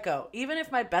though. is psycho. Even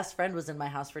if my best friend was in my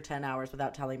house for 10 hours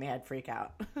without telling me, I'd freak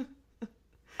out.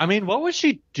 I mean, what was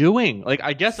she doing? Like,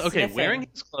 I guess, okay, Sniffing. wearing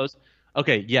his clothes.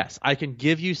 Okay, yes, I can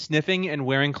give you sniffing and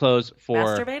wearing clothes for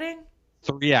Masturbating?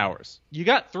 3 hours. You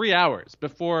got 3 hours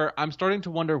before I'm starting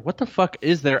to wonder what the fuck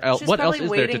is there else? She's What else probably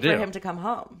is there to waiting do? for him to come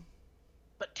home.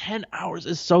 But 10 hours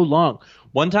is so long.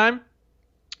 One time,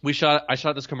 I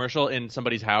shot this commercial in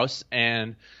somebody's house,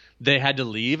 and they had to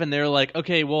leave, and they were like,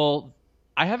 okay, well,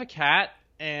 I have a cat,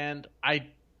 and I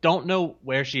don't know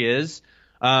where she is.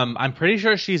 I'm pretty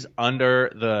sure she's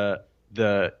under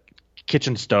the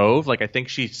kitchen stove. Like, I think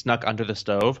she snuck under the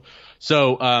stove.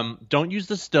 So don't use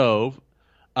the stove,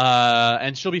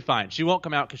 and she'll be fine. She won't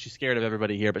come out because she's scared of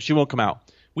everybody here, but she won't come out.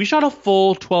 We shot a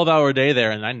full 12-hour day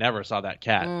there, and I never saw that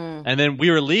cat. And then we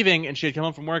were leaving, and she had come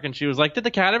home from work, and she was like, did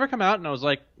the cat ever come out? And I was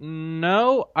like,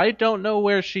 no, I don't know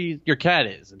where your cat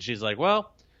is. And she's like,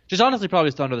 well, she's honestly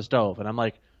probably still under the stove. And I'm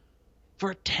like,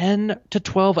 for 10 to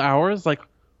 12 hours? Like,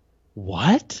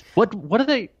 what? What are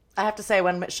they? I have to say,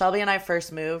 when Shelby and I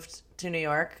first moved to New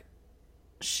York,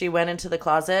 she went into the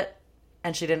closet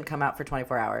and she didn't come out for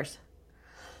 24 hours.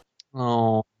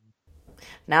 Oh.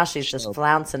 Now she's just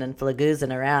flouncing and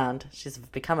flagoozing around. She's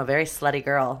become a very slutty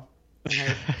girl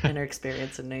in her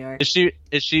experience in New York.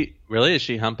 Is she really? Is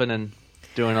she humping and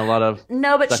doing a lot of?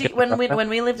 No, but when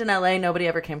we lived in LA, nobody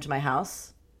ever came to my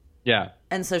house. Yeah.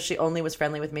 And so she only was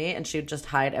friendly with me, and she would just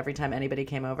hide every time anybody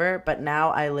came over. But now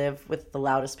I live with the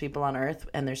loudest people on earth,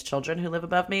 and there's children who live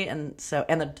above me, and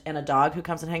a dog who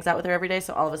comes and hangs out with her every day.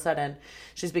 So all of a sudden,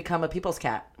 she's become a people's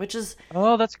cat, which is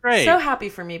that's great. So happy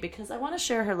for me because I want to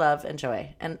share her love and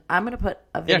joy. And I'm going to put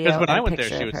a video. Yeah, because when and I went there,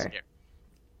 picture she of was her. scared.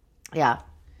 Yeah.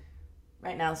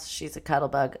 Right now, she's a cuddle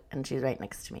bug, and she's right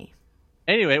next to me.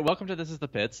 Anyway, welcome to This Is the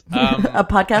Pits. A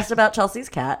podcast about Chelsea's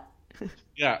cat.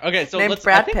 Yeah. Okay. So named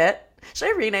Brad Pitt. Should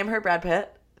I rename her Brad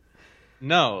Pitt?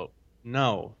 No,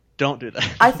 don't do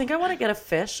that. I think I want to get a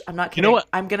fish. I'm not kidding. You know what?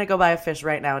 I'm going to go buy a fish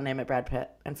right now and name it Brad Pitt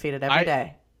and feed it every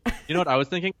day. You know what I was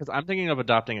thinking? Because I'm thinking of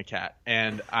adopting a cat,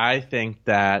 and I think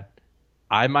that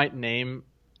I might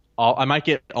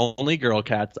get only girl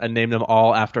cats and name them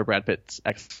all after Brad Pitt's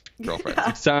ex-girlfriends,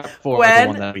 except for the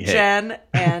one that we hate. Jen,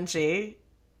 Angie.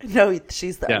 No,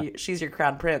 she's your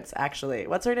crown prince, actually.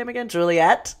 What's her name again?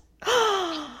 Juliet?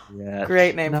 Yeah.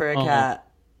 Great name for a cat.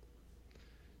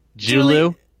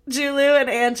 Julu and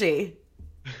Angie.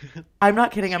 I'm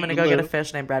not kidding. I'm going to go get a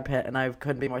fish named Brad Pitt, and I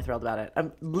couldn't be more thrilled about it.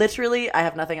 I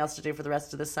have nothing else to do for the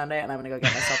rest of this Sunday, and I'm going to go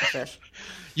get myself a fish.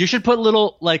 You should put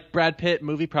little like Brad Pitt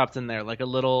movie props in there, like a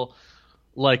little,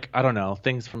 like I don't know,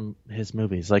 things from his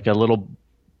movies, like a little,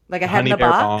 like a head in a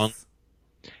box. Bong.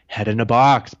 Head in a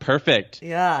box, perfect.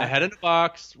 Yeah, a head in a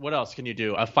box. What else can you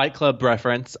do? A Fight Club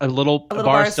reference, a little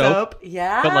bar soap.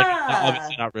 Yeah, but like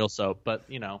obviously not real soap, but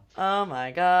you know. Oh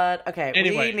my god. Okay,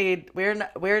 anyway,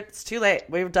 it's too late.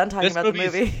 We're done talking about the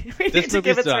movie. We need to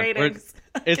give its ratings.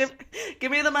 Give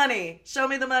me the money. Show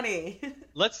me the money.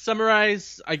 Let's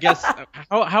summarize. I guess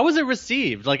how was it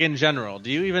received? Like in general, do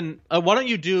you even? Why don't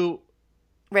you do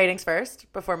ratings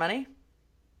first before money?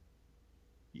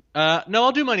 No,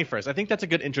 I'll do money first. I think that's a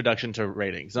good introduction to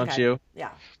ratings, don't you?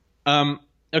 Yeah.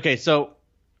 Okay, so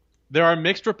there are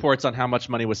mixed reports on how much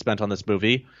money was spent on this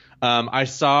movie. I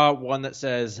saw one that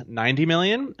says 90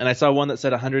 million, and I saw one that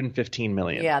said 115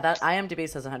 million. Yeah, that IMDb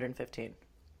says 115.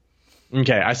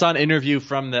 Okay, I saw an interview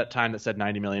from that time that said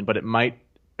 90 million, but it might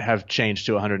have changed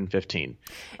to 115.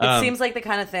 It seems like the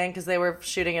kind of thing, because they were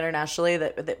shooting internationally,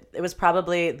 that it was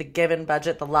probably the given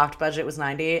budget, the locked budget was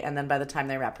 90, and then by the time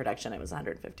they wrapped production, it was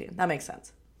 115. That makes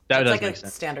sense. That's like make a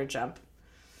sense. Standard jump.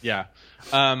 Yeah.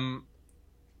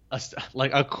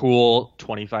 Like a cool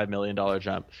 $25 million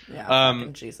jump. Yeah,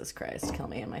 fucking Jesus Christ, kill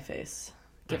me in my face.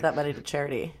 Give that money to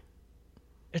charity.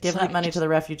 It's Give like that money just to the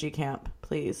refugee camp,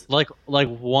 please. like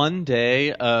one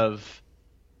day of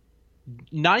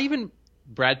not even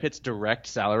Brad Pitt's direct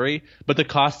salary, but the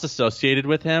costs associated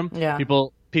with him. Yeah.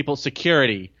 People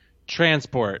security,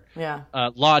 transport, Yeah.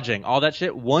 lodging, all that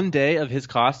shit. One day of his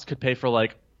costs could pay for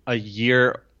like a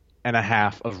year and a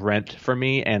half of rent for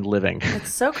me and living.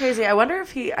 It's so crazy. I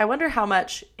wonder how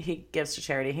much he gives to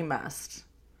charity. He must.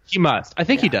 He must. I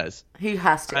think he does. He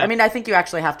has to. I mean, I think you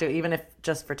actually have to, even if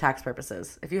just for tax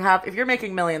purposes. If you're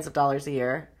making millions of dollars a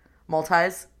year,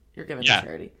 multis, you're giving to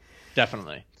charity.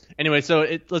 Definitely. Anyway, so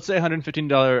let's say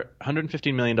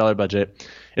 $115 million budget.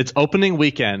 Its opening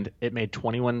weekend, it made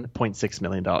 $21.6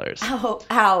 million. Oh,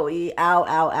 owie, ow,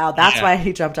 ow, ow. That's why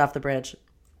he jumped off the bridge.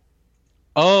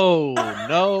 Oh,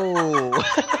 no.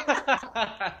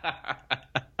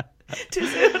 Too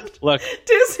soon. Look.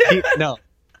 Too soon.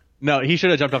 No, he should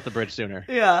have jumped off the bridge sooner.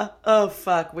 Yeah. Oh,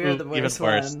 fuck. We're the Even worst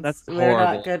worse. ones. That's We're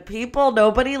horrible. not good people.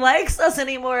 Nobody likes us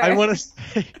anymore. I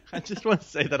just want to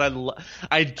say that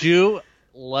I do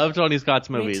love Tony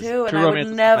Scott's movies. Me too, and I would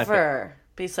never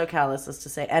be so callous as to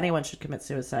say anyone should commit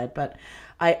suicide, but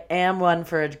I am one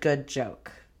for a good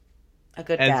joke. A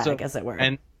good gag, as it were.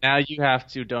 And now you have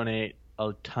to donate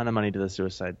a ton of money to the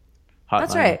suicide hotline.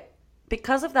 That's right.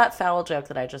 Because of that foul joke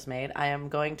that I just made, I am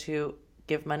going to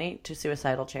give money to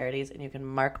suicidal charities, and you can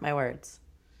mark my words.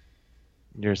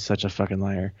 You're such a fucking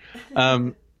liar.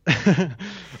 Okay,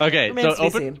 so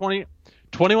opened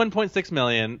 21.6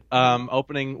 million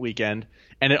opening weekend,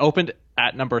 and it opened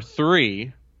at number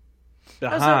 3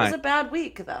 behind. Oh, so it was a bad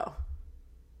week, though,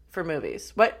 for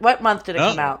movies. What month did it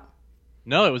come out?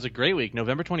 No, it was a great week,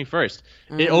 November 21st.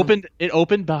 It opened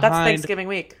behind. That's Thanksgiving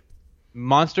week.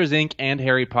 Monsters, Inc. and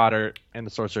Harry Potter and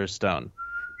the Sorcerer's Stone.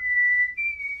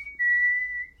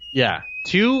 Yeah,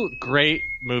 2 great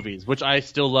movies, which I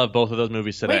still love both of those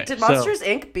movies today. Wait, did Monsters,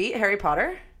 Inc. beat Harry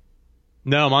Potter?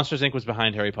 No, Monsters, Inc. was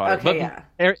behind Harry Potter. Okay, yeah.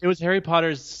 It was Harry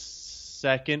Potter's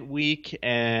second week,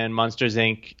 and Monsters,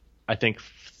 Inc., I think,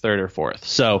 third or fourth.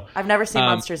 So I've never seen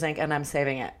Monsters, Inc., and I'm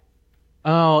saving it.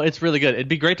 Oh, it's really good. It'd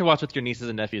be great to watch with your nieces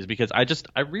and nephews because I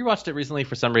rewatched it recently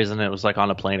for some reason. It was like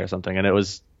on a plane or something, and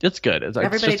it's good.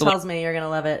 Everybody tells me you're gonna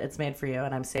love it. It's made for you,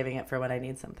 and I'm saving it for when I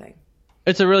need something.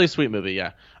 It's a really sweet movie,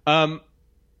 yeah.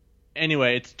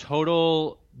 Anyway, its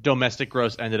total domestic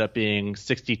gross ended up being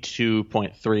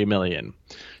 $62.3 million.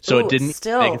 So it didn't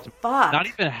make not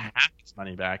even half its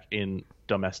money back in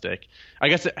domestic. I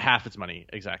guess half its money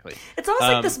exactly. It's almost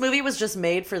like this movie was just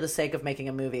made for the sake of making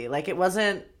a movie. Like it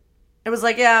wasn't. It was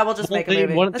like, yeah, we'll just make a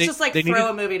movie. Let's just throw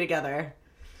a movie together.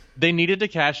 They needed to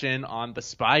cash in on the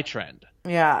spy trend.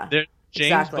 Yeah,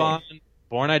 James Bond,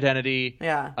 Bourne Identity.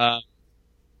 Yeah.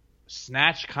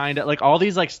 Snatch, kind of like all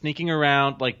these like sneaking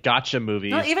around like gotcha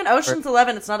movies. No, even Ocean's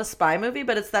 11. It's not a spy movie,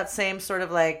 but it's that same sort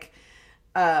of like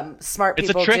smart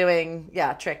people doing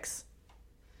tricks.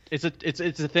 It's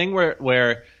a thing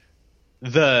where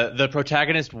the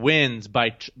protagonist wins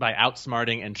by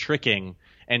outsmarting and tricking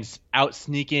and out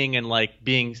sneaking and like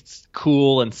being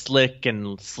cool and slick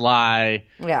and sly.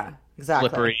 Yeah, exactly.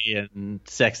 Slippery and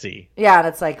sexy. Yeah, and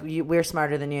it's like we're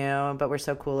smarter than you, but we're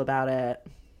so cool about it.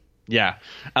 Yeah.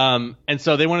 And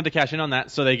so they wanted to cash in on that,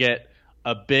 so they get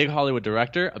a big Hollywood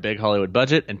director, a big Hollywood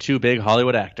budget, and 2 big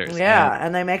Hollywood actors. Yeah,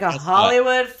 and they make a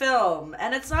Hollywood film.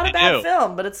 And it's not a bad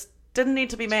film, but it didn't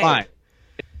need to be made. Fine.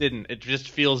 It didn't. It just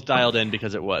feels dialed in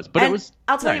because it was. But it was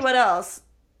I'll tell you what else.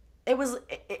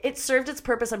 It served its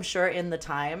purpose, I'm sure, in the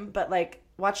time, but like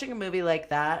watching a movie like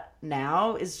that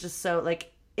now is just so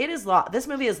like it is lost. This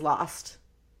movie is lost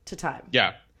to time.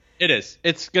 Yeah. It is.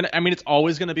 It's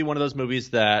always gonna be one of those movies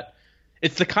that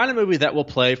it's the kind of movie that will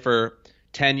play for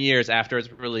 10 years after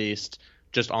it's released,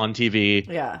 just on TV,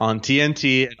 on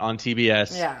TNT and on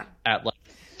TBS at like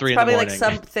 3 in the morning. Probably like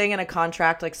something in a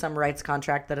contract, like some rights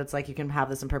contract that it's like you can have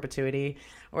this in perpetuity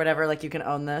or whatever, like you can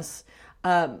own this.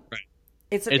 Right.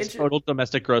 Its total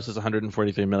domestic gross is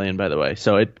 $143 million, by the way,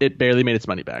 so it barely made its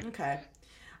money back. Okay.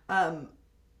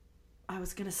 I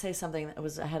was gonna say something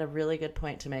I had a really good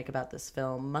point to make about this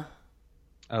film.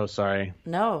 Oh, sorry.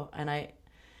 No, and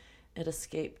it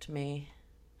escaped me.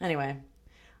 Anyway,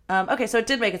 okay, so it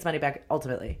did make its money back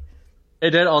ultimately.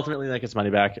 It did ultimately make its money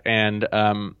back, and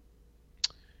I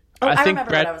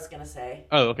remember what I was gonna say.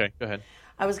 Oh, okay, go ahead.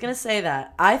 I was gonna say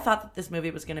that I thought that this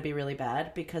movie was gonna be really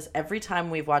bad because every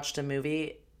time we've watched a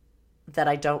movie that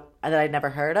I'd never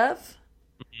heard of,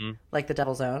 like The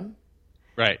Devil's Own,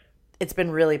 right, it's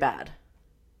been really bad.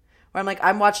 Where I'm like,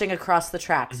 I'm watching Across the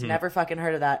Tracks, never fucking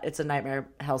heard of that. It's a nightmare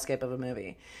hellscape of a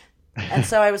movie. And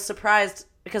so I was surprised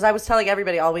because I was telling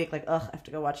everybody all week, like, ugh, I have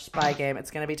to go watch Spy Game.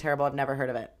 It's going to be terrible. I've never heard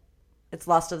of it. it's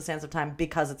lost to the sands of time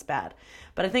because it's bad.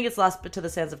 But I think it's lost to the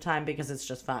sands of time because it's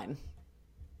just fine.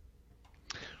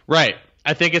 Right.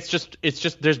 I think it's just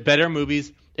there's better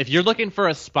movies. If you're looking for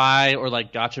a spy or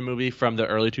like gotcha movie from the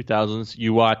early 2000s,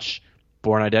 you watch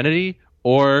Bourne Identity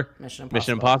or Mission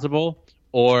Impossible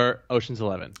or Ocean's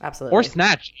 11. Absolutely. Or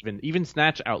Snatch even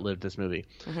Snatch outlived this movie.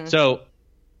 So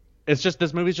it's just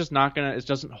this movie's just not gonna. It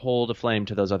doesn't hold a flame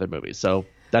to those other movies. So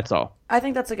that's all. I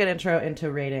think that's a good intro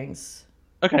into ratings.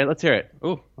 Okay, let's hear it.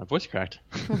 Ooh, my voice cracked.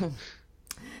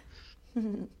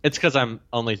 It's because I'm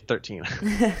only 13.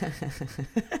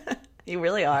 You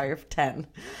really are. You're 10.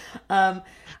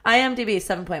 IMDb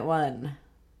 7.1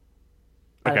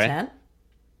 out of 10.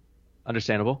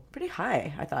 Understandable. Pretty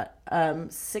high, I thought.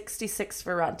 66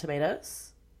 for Rotten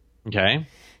Tomatoes. Okay.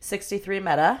 63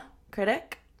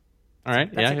 Metacritic. All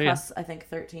right. That's yeah. across, I think,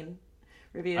 13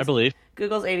 reviews. I believe.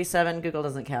 Google's 87. Google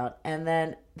doesn't count. And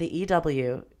then the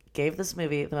EW gave this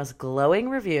movie the most glowing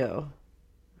review.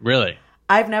 Really?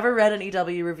 I've never read an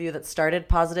EW review that started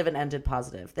positive and ended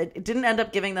positive. It didn't end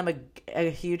up giving them a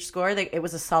huge score. It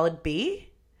was a solid B.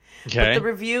 Okay. But the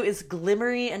review is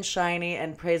glimmery and shiny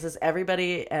and praises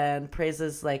everybody and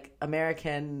praises like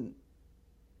American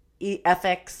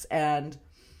ethics. And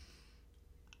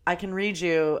I can read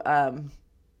you. Oh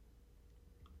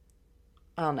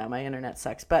no, my internet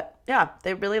sucks. But yeah,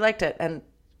 they really liked it and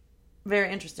very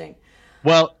interesting.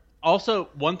 Well, also,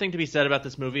 one thing to be said about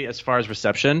this movie as far as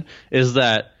reception is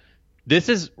that this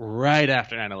is right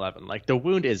after 9/11. Like, the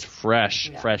wound is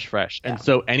fresh. And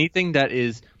so anything that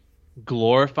is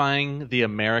glorifying the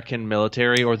American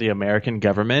military or the American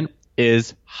government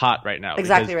is hot right now.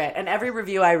 Exactly right. And every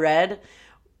review I read,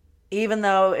 even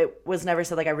though it was never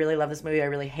said, like, I really love this movie, I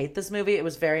really hate this movie, it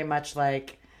was very much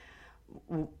like,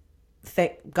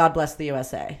 God bless the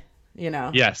USA. You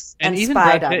know? Yes. And even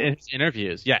Brad Pitt in his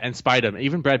interviews. Yeah, and spied him.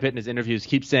 Even Brad Pitt in his interviews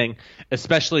keeps saying,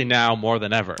 especially now more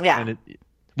than ever. Yeah. And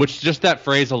which just that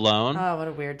phrase alone. Oh, what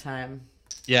a weird time.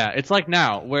 Yeah, it's like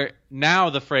now, where now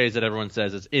the phrase that everyone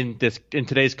says is in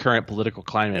today's current political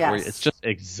climate, where it's just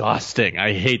exhausting.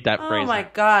 I hate that phrase. Oh my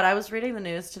God. I was reading the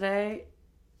news today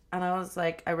and I was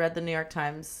like, I read the New York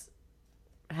Times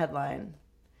headline.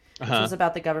 Which was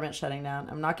about the government shutting down.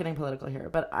 I'm not getting political here,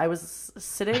 but I was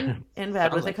sitting in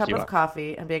bed with a cup of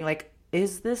coffee and being like,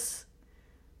 is this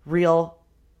real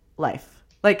life?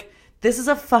 Like, this is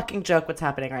a fucking joke what's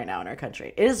happening right now in our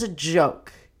country. It is a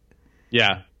joke.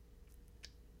 Yeah.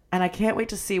 And I can't wait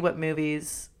to see what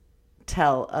movies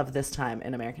tell of this time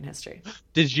in American history.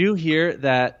 Did you hear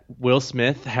that Will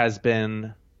Smith has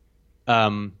been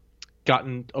gotten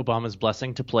Obama's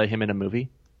blessing to play him in a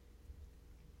movie?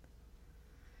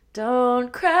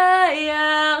 Don't cry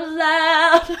out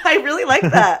loud. I really like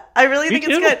that. I really think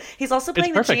it's good. He's also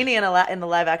playing the genie in the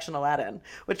live action Aladdin,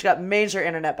 which got major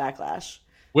internet backlash.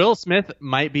 Will Smith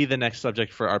might be the next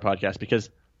subject for our podcast because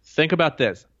think about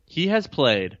this. He has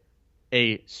played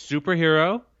a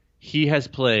superhero. He has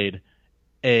played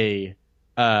a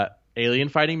alien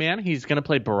fighting man. He's going to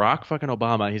play Barack fucking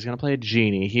Obama. He's going to play a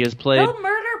genie. He has played... Don't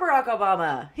murder Barack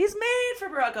Obama. He's made for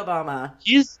Barack Obama.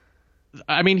 He's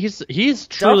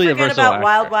truly a versatile Don't forget about actor.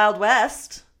 Wild Wild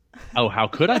West. Oh, how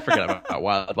could I forget about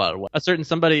Wild Wild West? A certain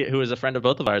somebody who is a friend of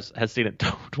both of ours has seen it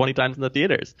 20 times in the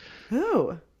theaters.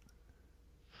 Who?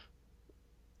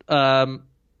 Not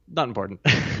important.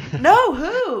 No,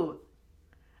 who?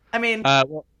 I mean...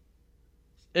 well,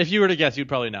 if you were to guess, you'd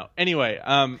probably know. Anyway,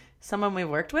 someone we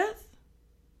worked with?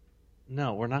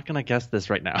 No, we're not going to guess this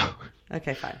right now.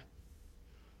 Okay, fine.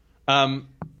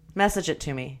 Message it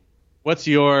to me. What's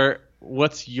your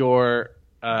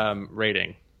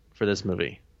rating for this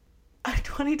movie?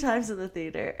 20 times in the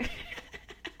theater.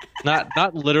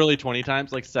 Not literally 20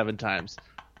 times, like 7 times.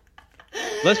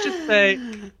 Let's just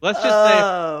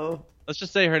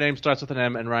say her name starts with an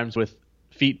M and rhymes with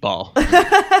feet ball.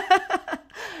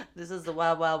 This is the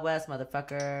Wild Wild West,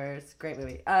 motherfuckers. Great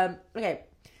movie. Okay.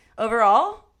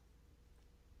 Overall?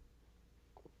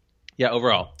 Yeah,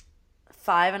 overall.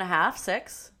 5.5,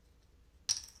 6.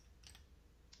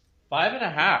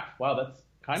 5.5. Wow, that's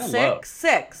kind of low.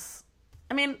 6.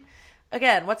 I mean,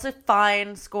 again, what's a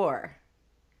fine score?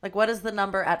 Like, what is the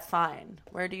number at fine?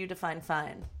 Where do you define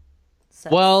fine?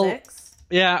 6?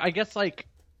 Yeah, I guess like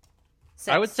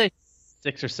 6. I would say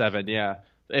 6 or 7. Yeah,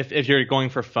 if you're going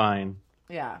for fine.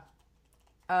 Yeah.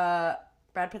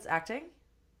 Brad Pitt's acting.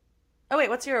 Oh wait,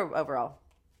 what's your overall?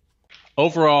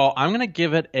 Overall, I'm gonna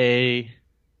give it a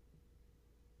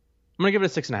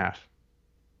 6.5.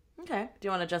 Okay. Do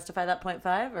you want to justify that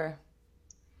 0.5 or?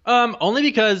 Only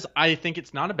because I think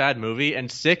it's not a bad movie, and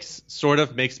 6 sort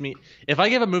of makes me. If I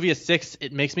give a movie a 6,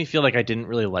 it makes me feel like I didn't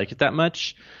really like it that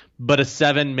much. But a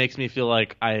 7 makes me feel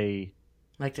like I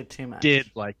Liked it too much. did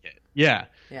like it. Yeah.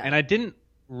 Yeah. And I didn't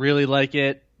really like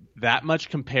it that much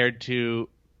compared to,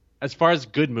 as far as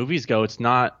good movies go, it's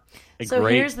not a So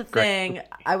great. here's the great thing movie.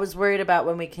 I was worried about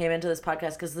when we came into this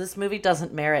podcast, because this movie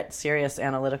doesn't merit serious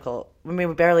analytical. I mean,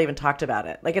 we barely even talked about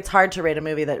it. Like, it's hard to rate a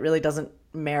movie that really doesn't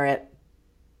merit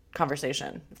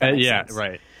conversation. If that makes Yeah, sense.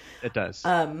 right. It does.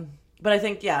 But I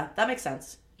think, yeah, that makes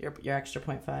sense. Your extra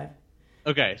 0.5.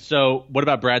 Okay, so what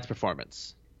about Brad's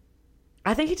performance?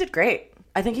 I think he did great.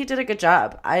 I think he did a good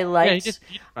job. I liked. he did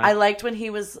fine. I liked when he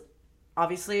was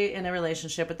obviously in a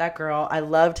relationship with that girl. I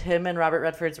loved him and Robert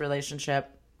Redford's relationship.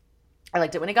 I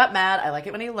liked it when he got mad. I like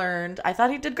it when he learned. I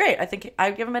thought he did great. I think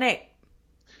I'd give him an 8.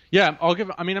 Yeah, I'm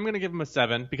going to give him a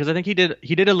 7 because I think he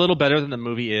did a little better than the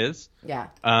movie is. Yeah.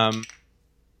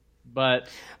 But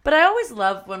I always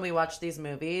love when we watch these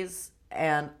movies,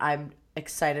 and I'm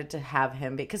excited to have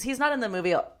him because he's not in the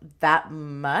movie that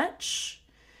much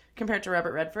compared to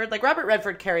Robert Redford. Like, Robert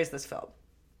Redford carries this film.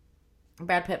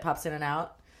 Brad Pitt pops in and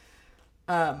out.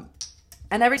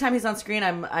 And every time he's on screen,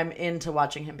 I'm into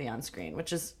watching him be on screen,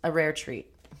 which is a rare treat,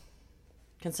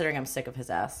 considering I'm sick of his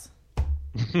ass.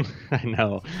 I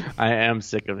know I am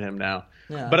sick of him now.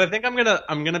 Yeah. But I think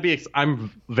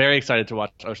I'm very excited to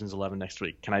watch Ocean's 11 next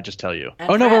week. Can I just tell you? And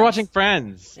no, we're Friends. watching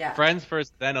Friends. Yeah. Friends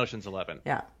first, then Ocean's 11.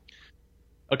 Yeah.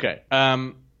 Okay.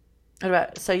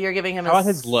 So you're giving him How about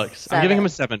his looks? 7. I'm giving him a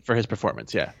 7 for his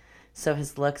performance. Yeah. So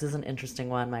his looks is an interesting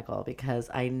one, Michael, because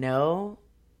I know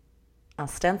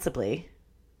ostensibly,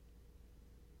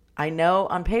 I know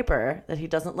on paper that he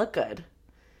doesn't look good.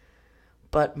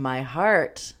 But my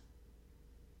heart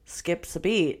skips a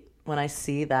beat when I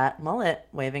see that mullet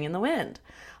waving in the wind.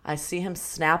 I see him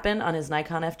snapping on his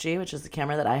Nikon FG, which is the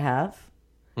camera that I have.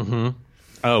 Mm-hmm.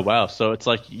 Oh, wow. So it's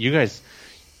like you guys,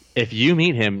 if you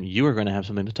meet him, you are going to have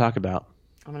something to talk about.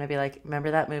 I'm going to be like,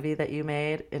 remember that movie that you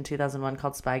made in 2001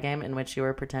 called Spy Game, in which you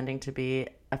were pretending to be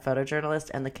a photojournalist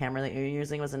and the camera that you were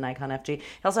using was a Nikon FG? He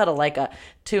also had a Leica.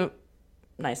 2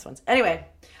 nice ones. Anyway,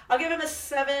 I'll give him a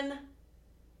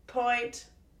 7.5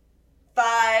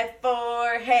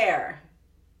 for hair.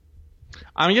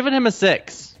 I'm giving him a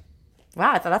 6.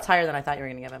 Wow, I thought that's higher than I thought you were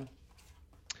going to give him.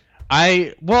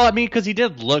 Because he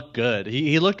did look good.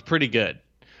 He looked pretty good.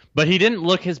 But he didn't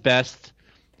look his best.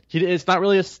 It's not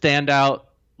really a standout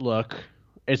look.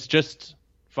 It's just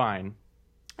fine.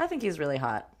 I think he's really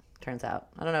hot, turns out.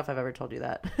 I don't know if I've ever told you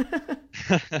that.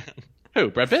 Who,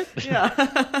 Brad Pitt? Yeah.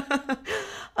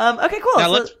 Okay, cool.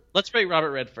 Now So- let's rate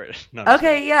Robert Redford. No, I'm just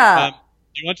okay, kidding. yeah. Do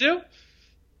you want to?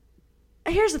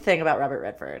 Here's the thing about Robert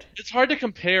Redford. It's hard to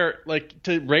compare,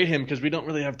 to rate him because we don't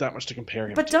really have that much to compare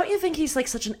him But to. don't you think he's like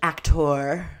such an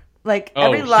actor? Like,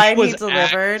 Oh, every line was he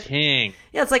delivered. acting.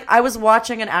 Yeah, it's like I was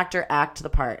watching an actor act the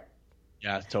part.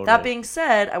 Yeah, totally. That being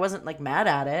said, I wasn't like mad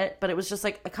at it, but it was just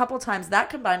like a couple times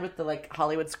that combined with the like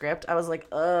Hollywood script, I was like,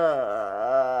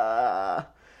 I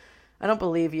don't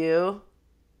believe you.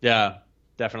 Yeah,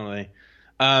 definitely.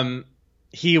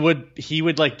 He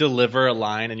would like deliver a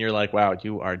line and you're like, wow,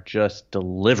 you are just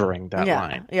delivering that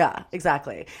line. Yeah,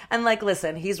 exactly. And like,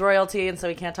 listen, he's royalty, and so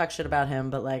we can't talk shit about him,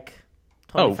 but like,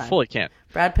 totally fine. Fully can't.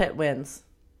 Brad Pitt wins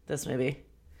this movie.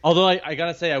 Although I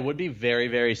gotta say, I would be very,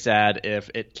 very sad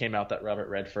if it came out that Robert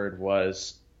Redford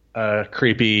was a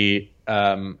creepy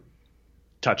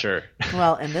toucher.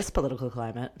 Well, in this political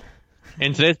climate.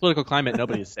 In today's political climate,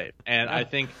 nobody is safe. And I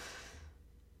think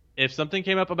if something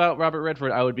came up about Robert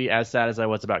Redford, I would be as sad as I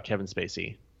was about Kevin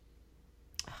Spacey.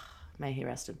 May he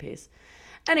rest in peace.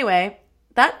 Anyway,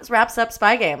 that wraps up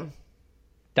Spy Game.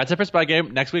 That's it for Spy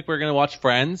Game. Next week, we're going to watch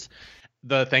Friends,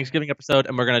 the Thanksgiving episode,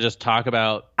 and we're going to just talk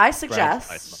about I Brad's Life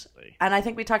suggest, mostly. and I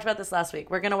think we talked about this last week,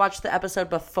 we're going to watch the episode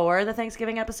before the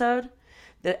Thanksgiving episode,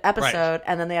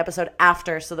 and then the episode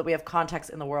after, so that we have context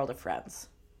in the world of Friends.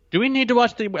 Do we need to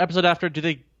watch the episode after?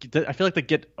 I feel like they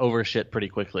get over shit pretty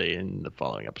quickly in the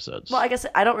following episodes. Well, I guess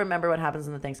I don't remember what happens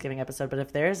in the Thanksgiving episode, but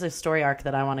if there's a story arc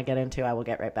that I want to get into, I will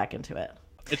get right back into it.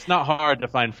 It's not hard to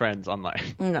find Friends online.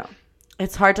 No.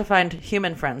 It's hard to find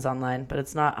human friends online, but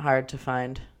it's not hard to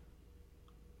find.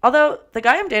 Although, the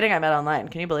guy I'm dating I met online.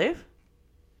 Can you believe?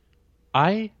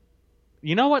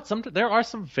 You know what? There are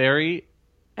some very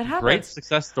It happens. great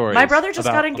success stories. My brother just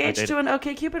about got online engaged to dating. an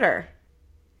OkCupider.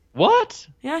 What?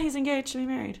 Yeah, he's engaged to be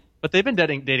married. But they've been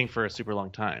dating for a super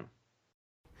long time.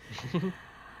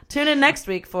 Tune in next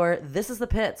week for This is the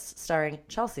Pits, starring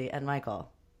Chelsea and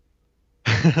Michael.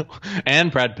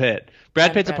 And Brad Pitt.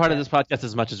 Brad And Pitt's a Brad part of Pitt. this podcast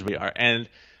as much as we are. And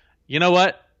you know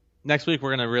what? Next week,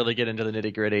 we're going to really get into the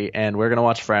nitty gritty and we're going to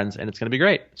watch Friends and it's going to be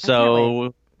great.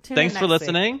 So Tune thanks in for next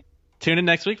listening. week. Tune in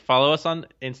next week. Follow us on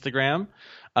Instagram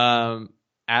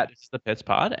at This is the Pits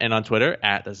Pod and on Twitter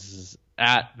at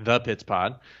the Pits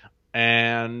Pod.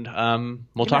 And we'll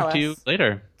Email talk to you us.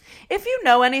 later. If you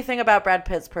know anything about Brad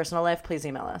Pitt's personal life, please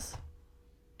email us.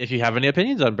 If you have any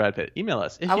opinions on Brad Pitt, email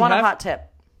us. If I you want a have, hot tip.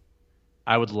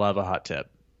 I would love a hot tip.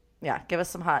 Yeah, give us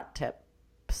some hot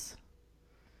tips.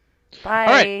 Bye.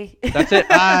 All right. That's it.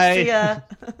 Bye. See ya.